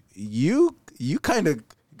 dude, you kind of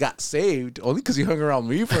got saved only because you hung around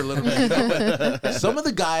me for a little bit. But some of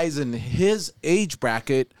the guys in his age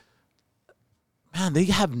bracket, man, they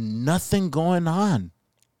have nothing going on.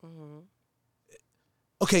 Mm-hmm.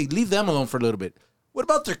 Okay, leave them alone for a little bit. What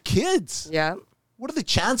about their kids? Yeah. What are the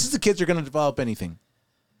chances the kids are going to develop anything?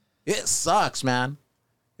 It sucks, man.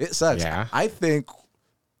 It sucks. Yeah. I think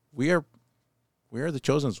we are the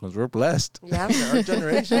chosen ones. We're blessed. Yeah. Our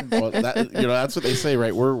generation. Well, that's what they say,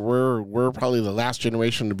 right? We're probably the last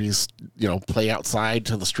generation to be, play outside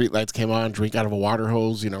till the street lights came on, drink out of a water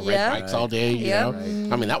hose, ride bikes all day. Yeah.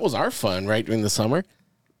 I mean, that was our fun, right, during the summer.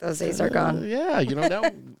 Those days are gone. Yeah, now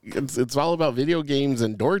it's all about video games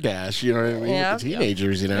and DoorDash. You know what I mean? Yeah. With the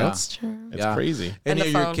teenagers, That's true. it's crazy. Any And of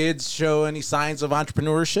the your phone. kids show any signs of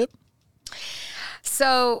entrepreneurship?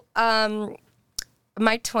 So,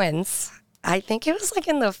 my twins, I think it was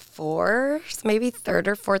in the fourth, maybe third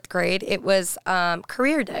or fourth grade. It was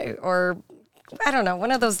career day, or I don't know,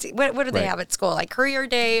 one of those. What do they Right. have at school? Like career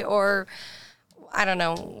day, or I don't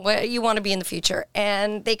know what you want to be in the future.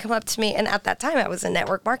 And they come up to me, and at that time I was in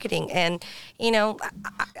network marketing, and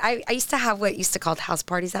I used to have what used to called house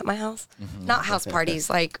parties at my house. Not house parties,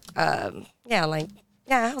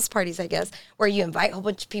 house parties, I guess, where you invite a whole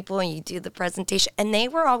bunch of people and you do the presentation. And they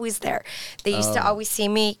were always there. They used to always see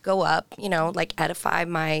me go up, edify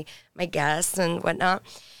my guests and whatnot.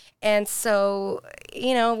 And so,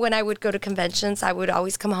 when I would go to conventions, I would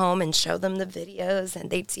always come home and show them the videos,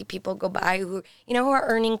 and they'd see people go by who are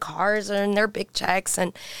earning cars and their big checks.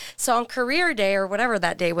 And so on career day or whatever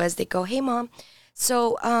that day was, they go, "Hey, Mom,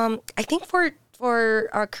 so I think for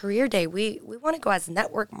our career day, we want to go as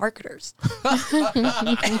network marketers."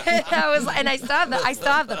 And I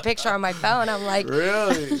still have the picture on my phone. I'm like,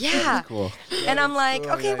 Really? yeah. Cool. And I'm like,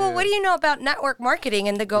 okay, well, what do you know about network marketing?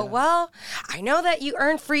 And they go, well, I know that you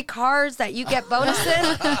earn free cars, that you get bonuses,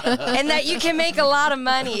 and that you can make a lot of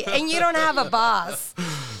money, and you don't have a boss.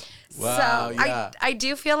 Wow, So yeah. I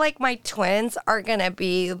do feel like my twins are gonna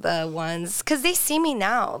be the ones, because they see me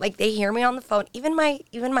now, like they hear me on the phone. Even my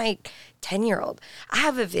 10-year-old, I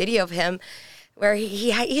have a video of him where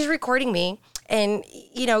he's recording me, and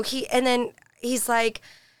he's like,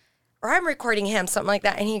 or I'm recording him, something like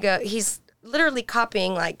that, and he's literally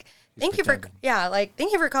copying like. Thank you for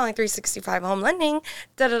calling 365 Home Lending.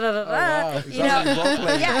 Da da da da da. wow. He's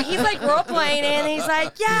Yeah, he's like role playing, and he's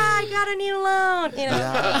like, yeah, I got a new loan.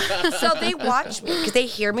 So they watch me because they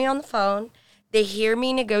hear me on the phone, they hear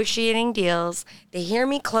me negotiating deals, they hear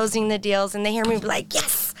me closing the deals, and they hear me be like,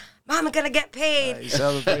 yes, Mom, I'm gonna get paid.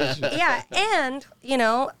 Celebration. Yeah, and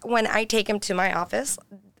when I take him to my office,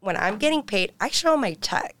 when I'm getting paid, I show them my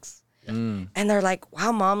checks, and they're like,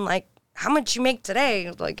 wow, Mom, like, how much you make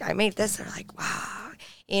today? Like, I made this. They're like, wow,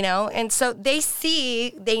 and so they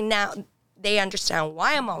understand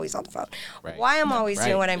why I'm always on the phone, Right. why I'm always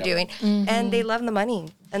doing what I'm doing, and they love the money,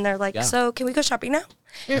 and they're like, so can we go shopping now?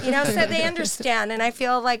 So they understand, and I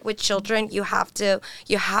feel like with children, you have to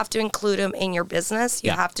include them in your business.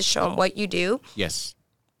 You have to show them what you do. Yes.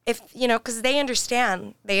 If because they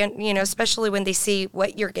understand, especially when they see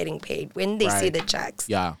what you're getting paid, when they see Right. the checks.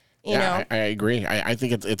 Yeah. I agree. I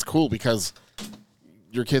think it's cool because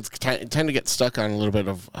your kids tend to get stuck on a little bit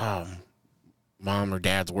of mom or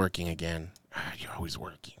dad's working again. You're always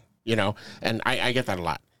working, you know? And I get that a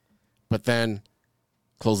lot. But then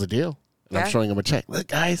close the deal. And I'm showing them a check. Look,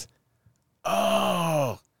 guys.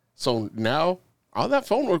 Oh. So now all that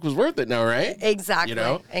phone work was worth it now, right? Exactly. You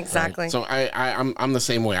know? Exactly. Right. So I'm the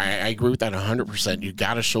same way. I agree with that 100%. You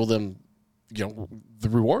got to show them, you know, the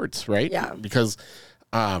rewards, right? Yeah. Because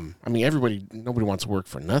I mean, nobody wants to work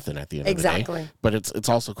for nothing at the end of the day. Exactly. But it's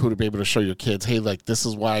also cool to be able to show your kids, hey, like, this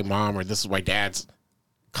is why mom or this is why dad's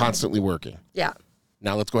constantly working. Yeah.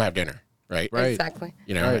 Now let's go have dinner, right? Right. Exactly.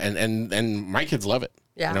 You know, and my kids love it.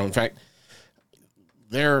 Yeah. You know, in fact,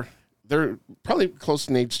 they're probably close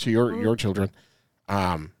in age to your children,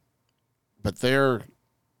 but they're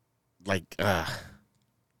like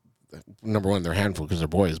number one, they're a handful because they're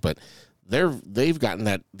boys, but they've gotten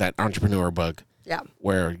that entrepreneur bug. Yeah.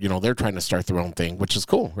 Where, you know, they're trying to start their own thing, which is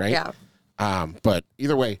cool, right? Yeah. But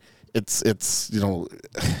either way, it's you know,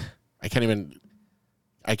 I can't even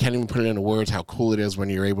put it into words how cool it is when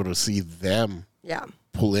you're able to see them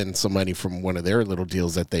pull in some money from one of their little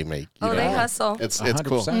deals that they make. You know? They hustle. It's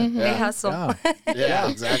cool. They hustle. Yeah,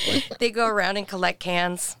 exactly. They go around and collect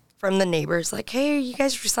cans from the neighbors. Like, hey, are you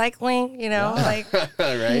guys recycling? You know, like,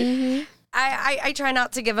 right. I try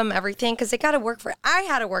not to give them everything because they got to work for. I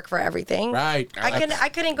had to work for everything. Right. I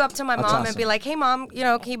couldn't go up to my mom and be like, hey, mom, you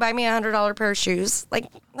know, can you buy me $100 pair of shoes? Like,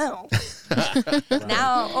 no.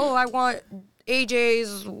 Now, I want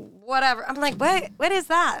AJ's whatever. I'm like, what is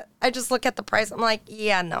that? I just look at the price. I'm like,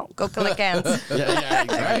 yeah, no, go collect cans. Yeah,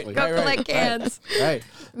 exactly. Go collect cans. Right.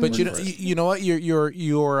 But you know what? You're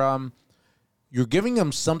giving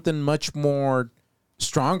them something much more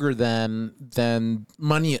stronger than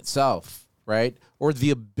money itself, right? Or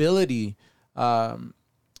the ability to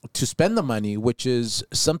spend the money, which is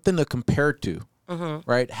something to compare to.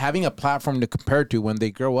 Right? Having a platform to compare to when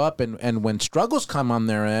they grow up and when struggles come on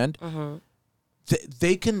their end,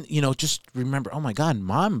 they can, you know, just remember, oh my God,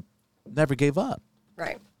 mom never gave up.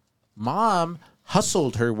 Right. Mom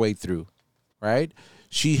hustled her way through, right?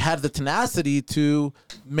 She had the tenacity to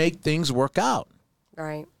make things work out.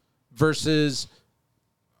 Right. Versus,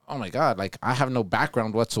 oh my God, like I have no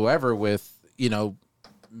background whatsoever with, you know,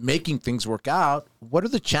 making things work out. What are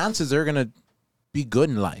the chances they're going to be good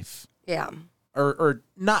in life? Yeah. Or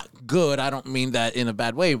not good. I don't mean that in a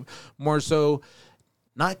bad way. More so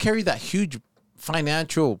not carry that huge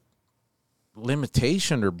financial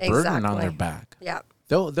limitation or burden on their back. Yeah.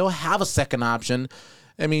 They'll have a second option.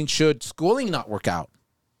 I mean, should schooling not work out,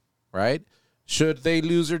 right? Should they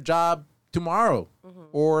lose their job tomorrow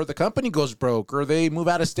or the company goes broke or they move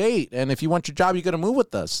out of state? And if you want your job, you got to move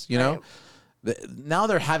with us, you know? Now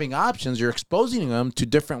they're having options. You're exposing them to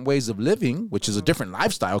different ways of living, which is a different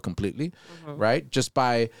lifestyle completely, right? Just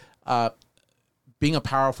by being a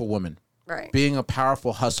powerful woman, Right. being a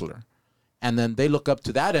powerful hustler. And then they look up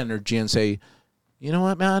to that energy and say, you know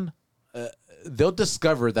what, man? They'll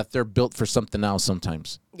discover that they're built for something else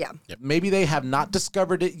sometimes. Yeah. Maybe they have not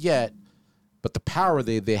discovered it yet, but the power,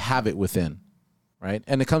 they have it within, right?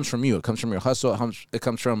 And it comes from you. It comes from your hustle. It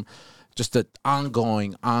comes from just the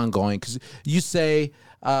ongoing. Because you say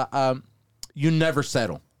you never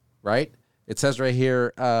settle, right? It says right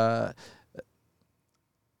here,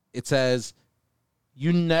 it says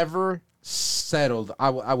you never settled.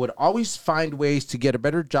 I would always find ways to get a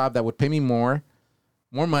better job that would pay me more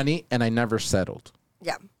money, and I never settled.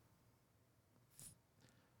 Yeah.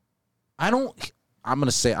 I'm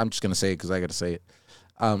just gonna say it because I gotta say it.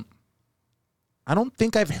 I don't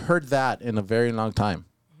think I've heard that in a very long time.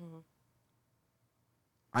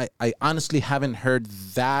 I honestly haven't heard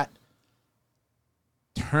that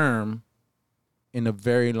term in a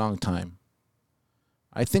very long time.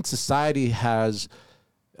 I think society has,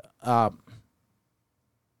 I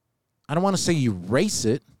don't want to say erase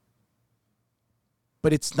it,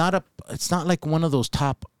 but it's not like one of those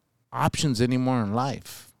top options anymore in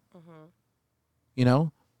life. You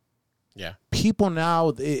know? Yeah. People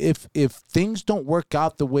now, if things don't work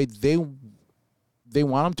out the way they want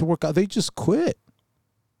them to work out, they just quit.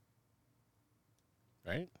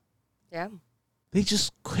 Right? Yeah. They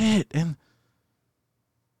just quit. And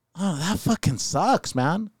that fucking sucks,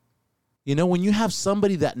 man. You know, when you have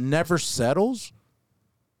somebody that never settles,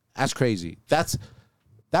 that's crazy. That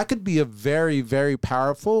could be a very, very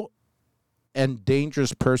powerful and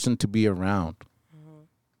dangerous person to be around.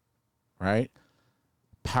 Right?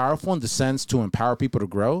 Powerful in the sense to empower people to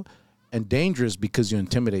grow, and dangerous because you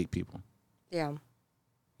intimidate people. Yeah.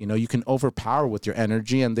 You know, you can overpower with your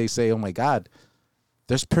energy, and they say, oh my God,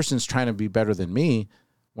 this person's trying to be better than me,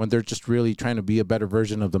 when they're just really trying to be a better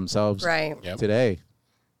version of themselves Right. today.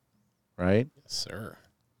 Right? Yes, sir.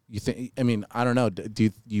 You think? I mean, I don't know.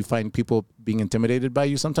 Do you find people being intimidated by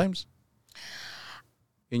you sometimes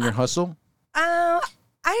in your hustle? I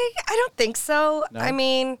don't think so. No? I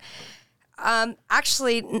mean,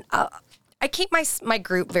 actually, I keep my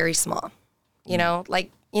group very small. You know,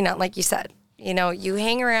 like you said. You know, you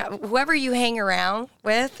hang around. Whoever you hang around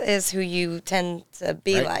with is who you tend to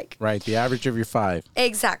be like. Right. The average of your 5.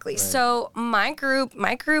 Exactly. Right. So my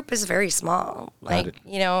group is very small. Like,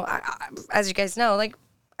 you know, as you guys know, like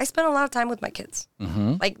I spend a lot of time with my kids.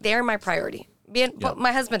 Mm-hmm. Like they're my priority.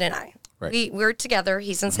 My husband and I, we're together.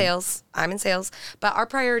 He's in sales. I'm in sales. But our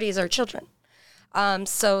priorities are children.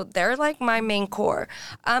 So they're like my main core.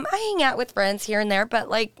 I hang out with friends here and there, but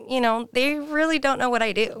like, you know, they really don't know what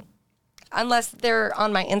I do. Unless they're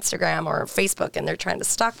on my Instagram or Facebook and they're trying to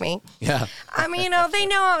stalk me. Yeah. I mean, you know, they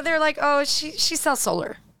know, they're like, oh, she sells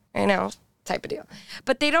solar, you know, type of deal.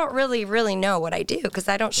 But they don't really know what I do because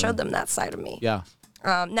I don't show them that side of me. Yeah.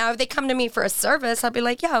 Now, if they come to me for a service, I'll be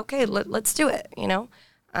like, yeah, okay, let's do it, you know.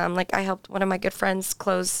 Like I helped one of my good friends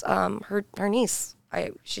close her niece.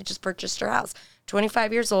 She just purchased her house.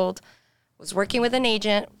 25 years old, was working with an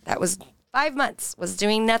agent that was 5 months, was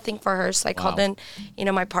doing nothing for her. So I called in, you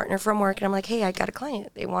know, my partner from work, and I'm like, hey, I got a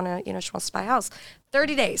client. They want to, you know, she wants to buy a house.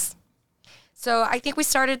 30 days. So I think we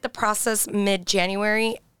started the process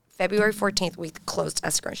mid-January. February 14th, we closed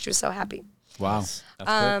escrow. She was so happy. Wow.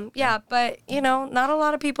 Yeah, but, you know, not a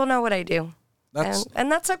lot of people know what I do. And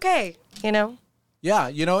that's okay, you know? Yeah,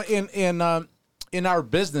 you know, in our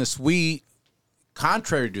business, we,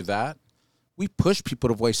 contrary to that, we push people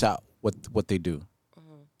to voice out what they do.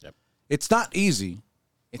 It's not easy.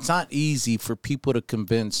 It's not easy for people to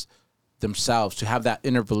convince themselves to have that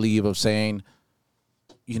inner belief of saying,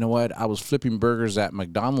 you know what, I was flipping burgers at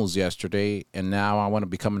McDonald's yesterday and now I want to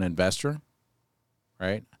become an investor,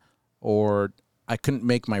 right? Or I couldn't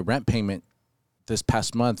make my rent payment this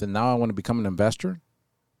past month and now I want to become an investor.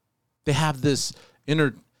 They have this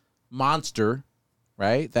inner monster,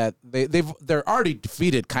 right? That they're already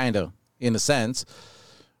defeated kind of in a sense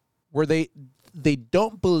where they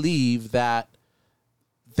don't believe that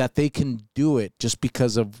they can do it just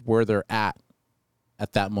because of where they're at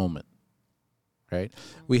that moment, right?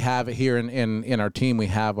 We have it here in our team. We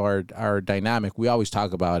have our dynamic. We always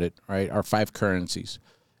talk about it, right? Our 5 currencies,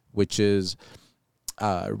 which is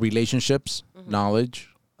relationships, knowledge,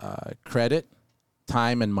 credit,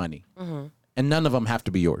 time, and money. And none of them have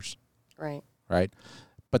to be yours. Right?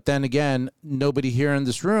 But then again, nobody here in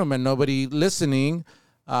this room and nobody listening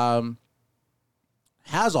has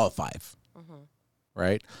all 5,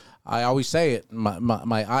 right? I always say it.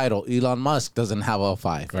 My idol, Elon Musk, doesn't have all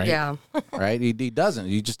 5, right? Yeah. Right? He doesn't.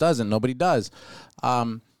 He just doesn't. Nobody does.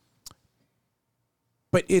 But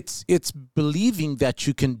it's believing that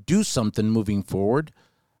you can do something moving forward.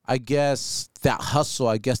 I guess that hustle,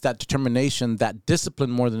 I guess that determination, that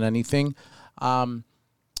discipline more than anything,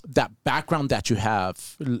 that background that you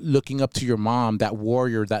have, looking up to your mom, that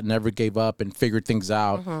warrior that never gave up and figured things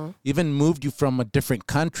out, even moved you from a different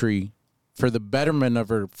country for the betterment of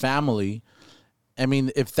her family. I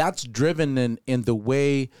mean, if that's driven in the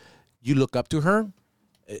way you look up to her,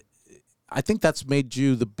 I think that's made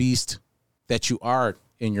you the beast that you are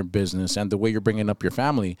in your business and the way you're bringing up your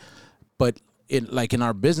family. But in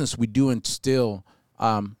our business, we do instill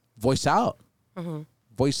voice out.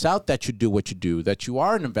 Voice out that you do what you do, that you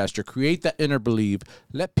are an investor. Create that inner belief.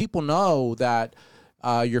 Let people know that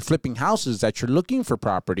you're flipping houses, that you're looking for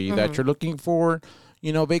property, that you're looking for,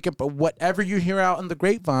 you know, vacant. But whatever you hear out in the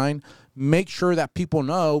grapevine, make sure that people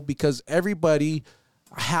know, because everybody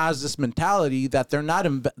has this mentality that they're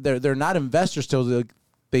not investors till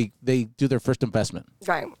they do their first investment.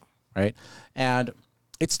 Right. And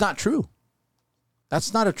it's not true.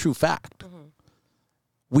 That's not a true fact.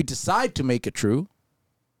 We decide to make it true.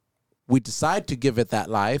 We decide to give it that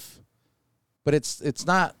life, but it's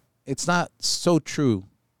not so true,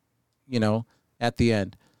 you know, at the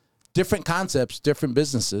end. Different concepts, different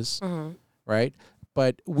businesses, right?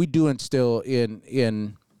 But we do instill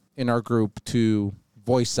in our group to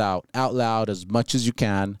voice out loud as much as you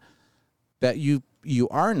can that you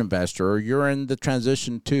are an investor or you're in the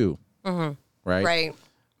transition too, right?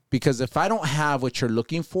 Because if I don't have what you're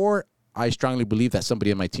looking for, I strongly believe that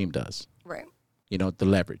somebody on my team does. You know, the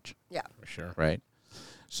leverage. Yeah. For sure. Right.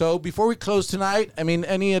 So before we close tonight, I mean,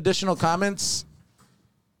 any additional comments?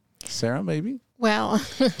 Sarah, maybe? Well,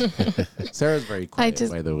 Sarah's very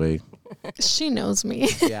quiet, by the way. She knows me.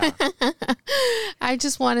 Yeah. I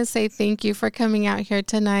just want to say thank you for coming out here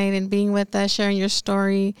tonight and being with us, sharing your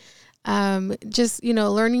story. Just, you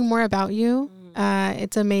know, learning more about you.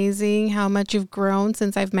 It's amazing how much you've grown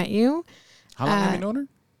since I've met you. How long have you known her?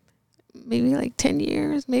 maybe like 10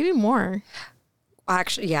 years, maybe more.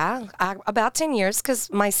 Actually, yeah, about 10 years,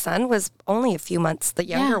 because my son was only a few months. The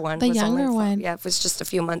younger one. The was younger only, one. Yeah, it was just a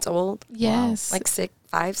few months old. Yes. Like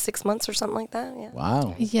 5-6 months or something like that. Yeah.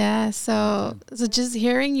 Wow. Yeah. So just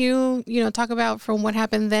hearing you, talk about from what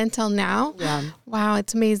happened then till now. Yeah. Wow,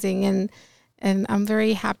 it's amazing. And I'm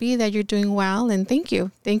very happy that you're doing well. And thank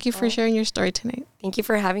you. Thank you for sharing your story tonight. Thank you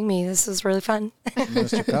for having me. This was really fun.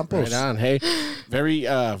 Mr. Campos. Right on. Hey, very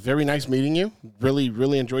nice meeting you.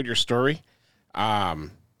 Really enjoyed your story.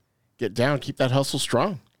 Get down, keep that hustle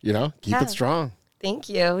strong. Keep it strong. Thank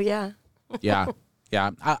you. Yeah. Yeah.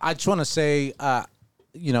 I just want to say,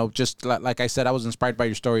 just like I said, I was inspired by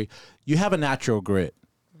your story. You have a natural grit.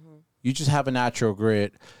 Mm-hmm. You just have a natural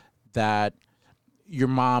grit that your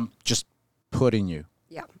mom just put in you.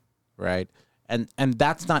 Yeah. Right. And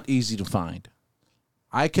that's not easy to find.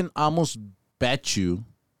 I can almost bet you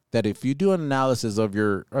that if you do an analysis of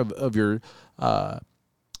your the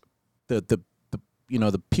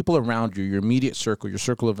people around you, your immediate circle, your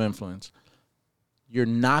circle of influence, you're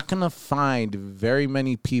not going to find very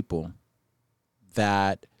many people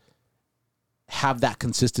that have that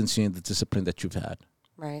consistency and the discipline that you've had.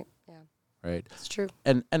 Right. Yeah. Right. It's true.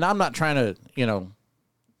 And I'm not trying to,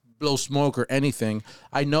 blow smoke or anything.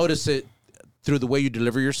 I notice it through the way you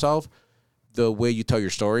deliver yourself, the way you tell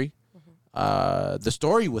your story, the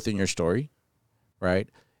story within your story, right?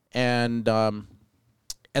 And then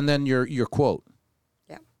your quote.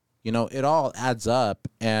 Yeah. It all adds up,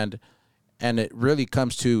 and it really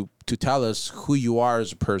comes to tell us who you are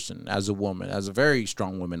as a person, as a woman, as a very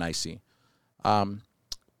strong woman, I see.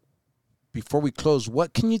 Before we close,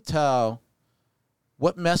 what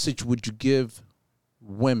message would you give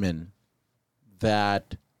women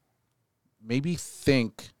that maybe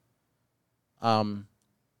think they're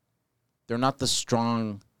not the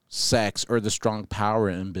strong sex or the strong power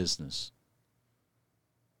in business?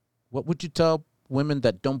 What would you tell women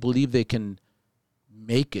that don't believe they can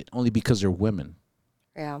make it only because they're women?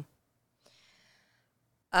 Yeah.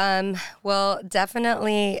 Well,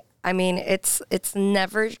 definitely. I mean, it's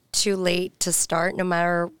never too late to start, no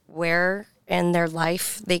matter where in their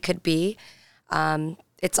life they could be.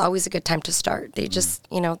 It's always a good time to start. They just,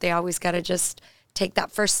 they always got to just take that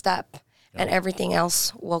first step, and everything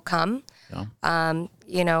else will come. Yeah.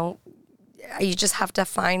 You just have to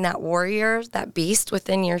find that warrior, that beast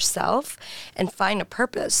within yourself, and find a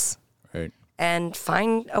purpose. Right. And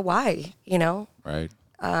find a why, Right.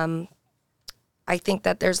 I think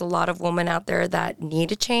that there's a lot of women out there that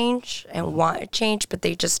need a change and want a change, but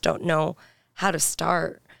they just don't know how to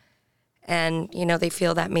start. And, they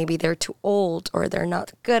feel that maybe they're too old, or they're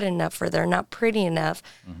not good enough, or they're not pretty enough.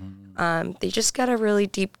 Mm-hmm. They just got to really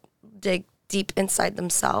dig deep inside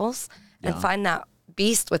themselves and find that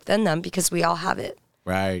beast within them, because we all have it.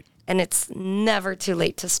 Right. And it's never too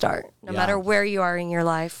late to start, no matter where you are in your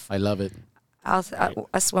life. I love it.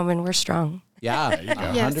 Us women, we're strong. Yeah,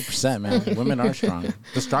 100%, man. Women are strong.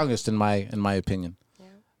 The strongest in my opinion. Yeah.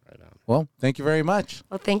 Right on. Well, thank you very much.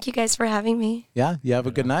 Well, thank you guys for having me. Yeah, you have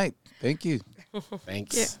a good night. Thank you.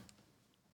 Thanks. Yeah.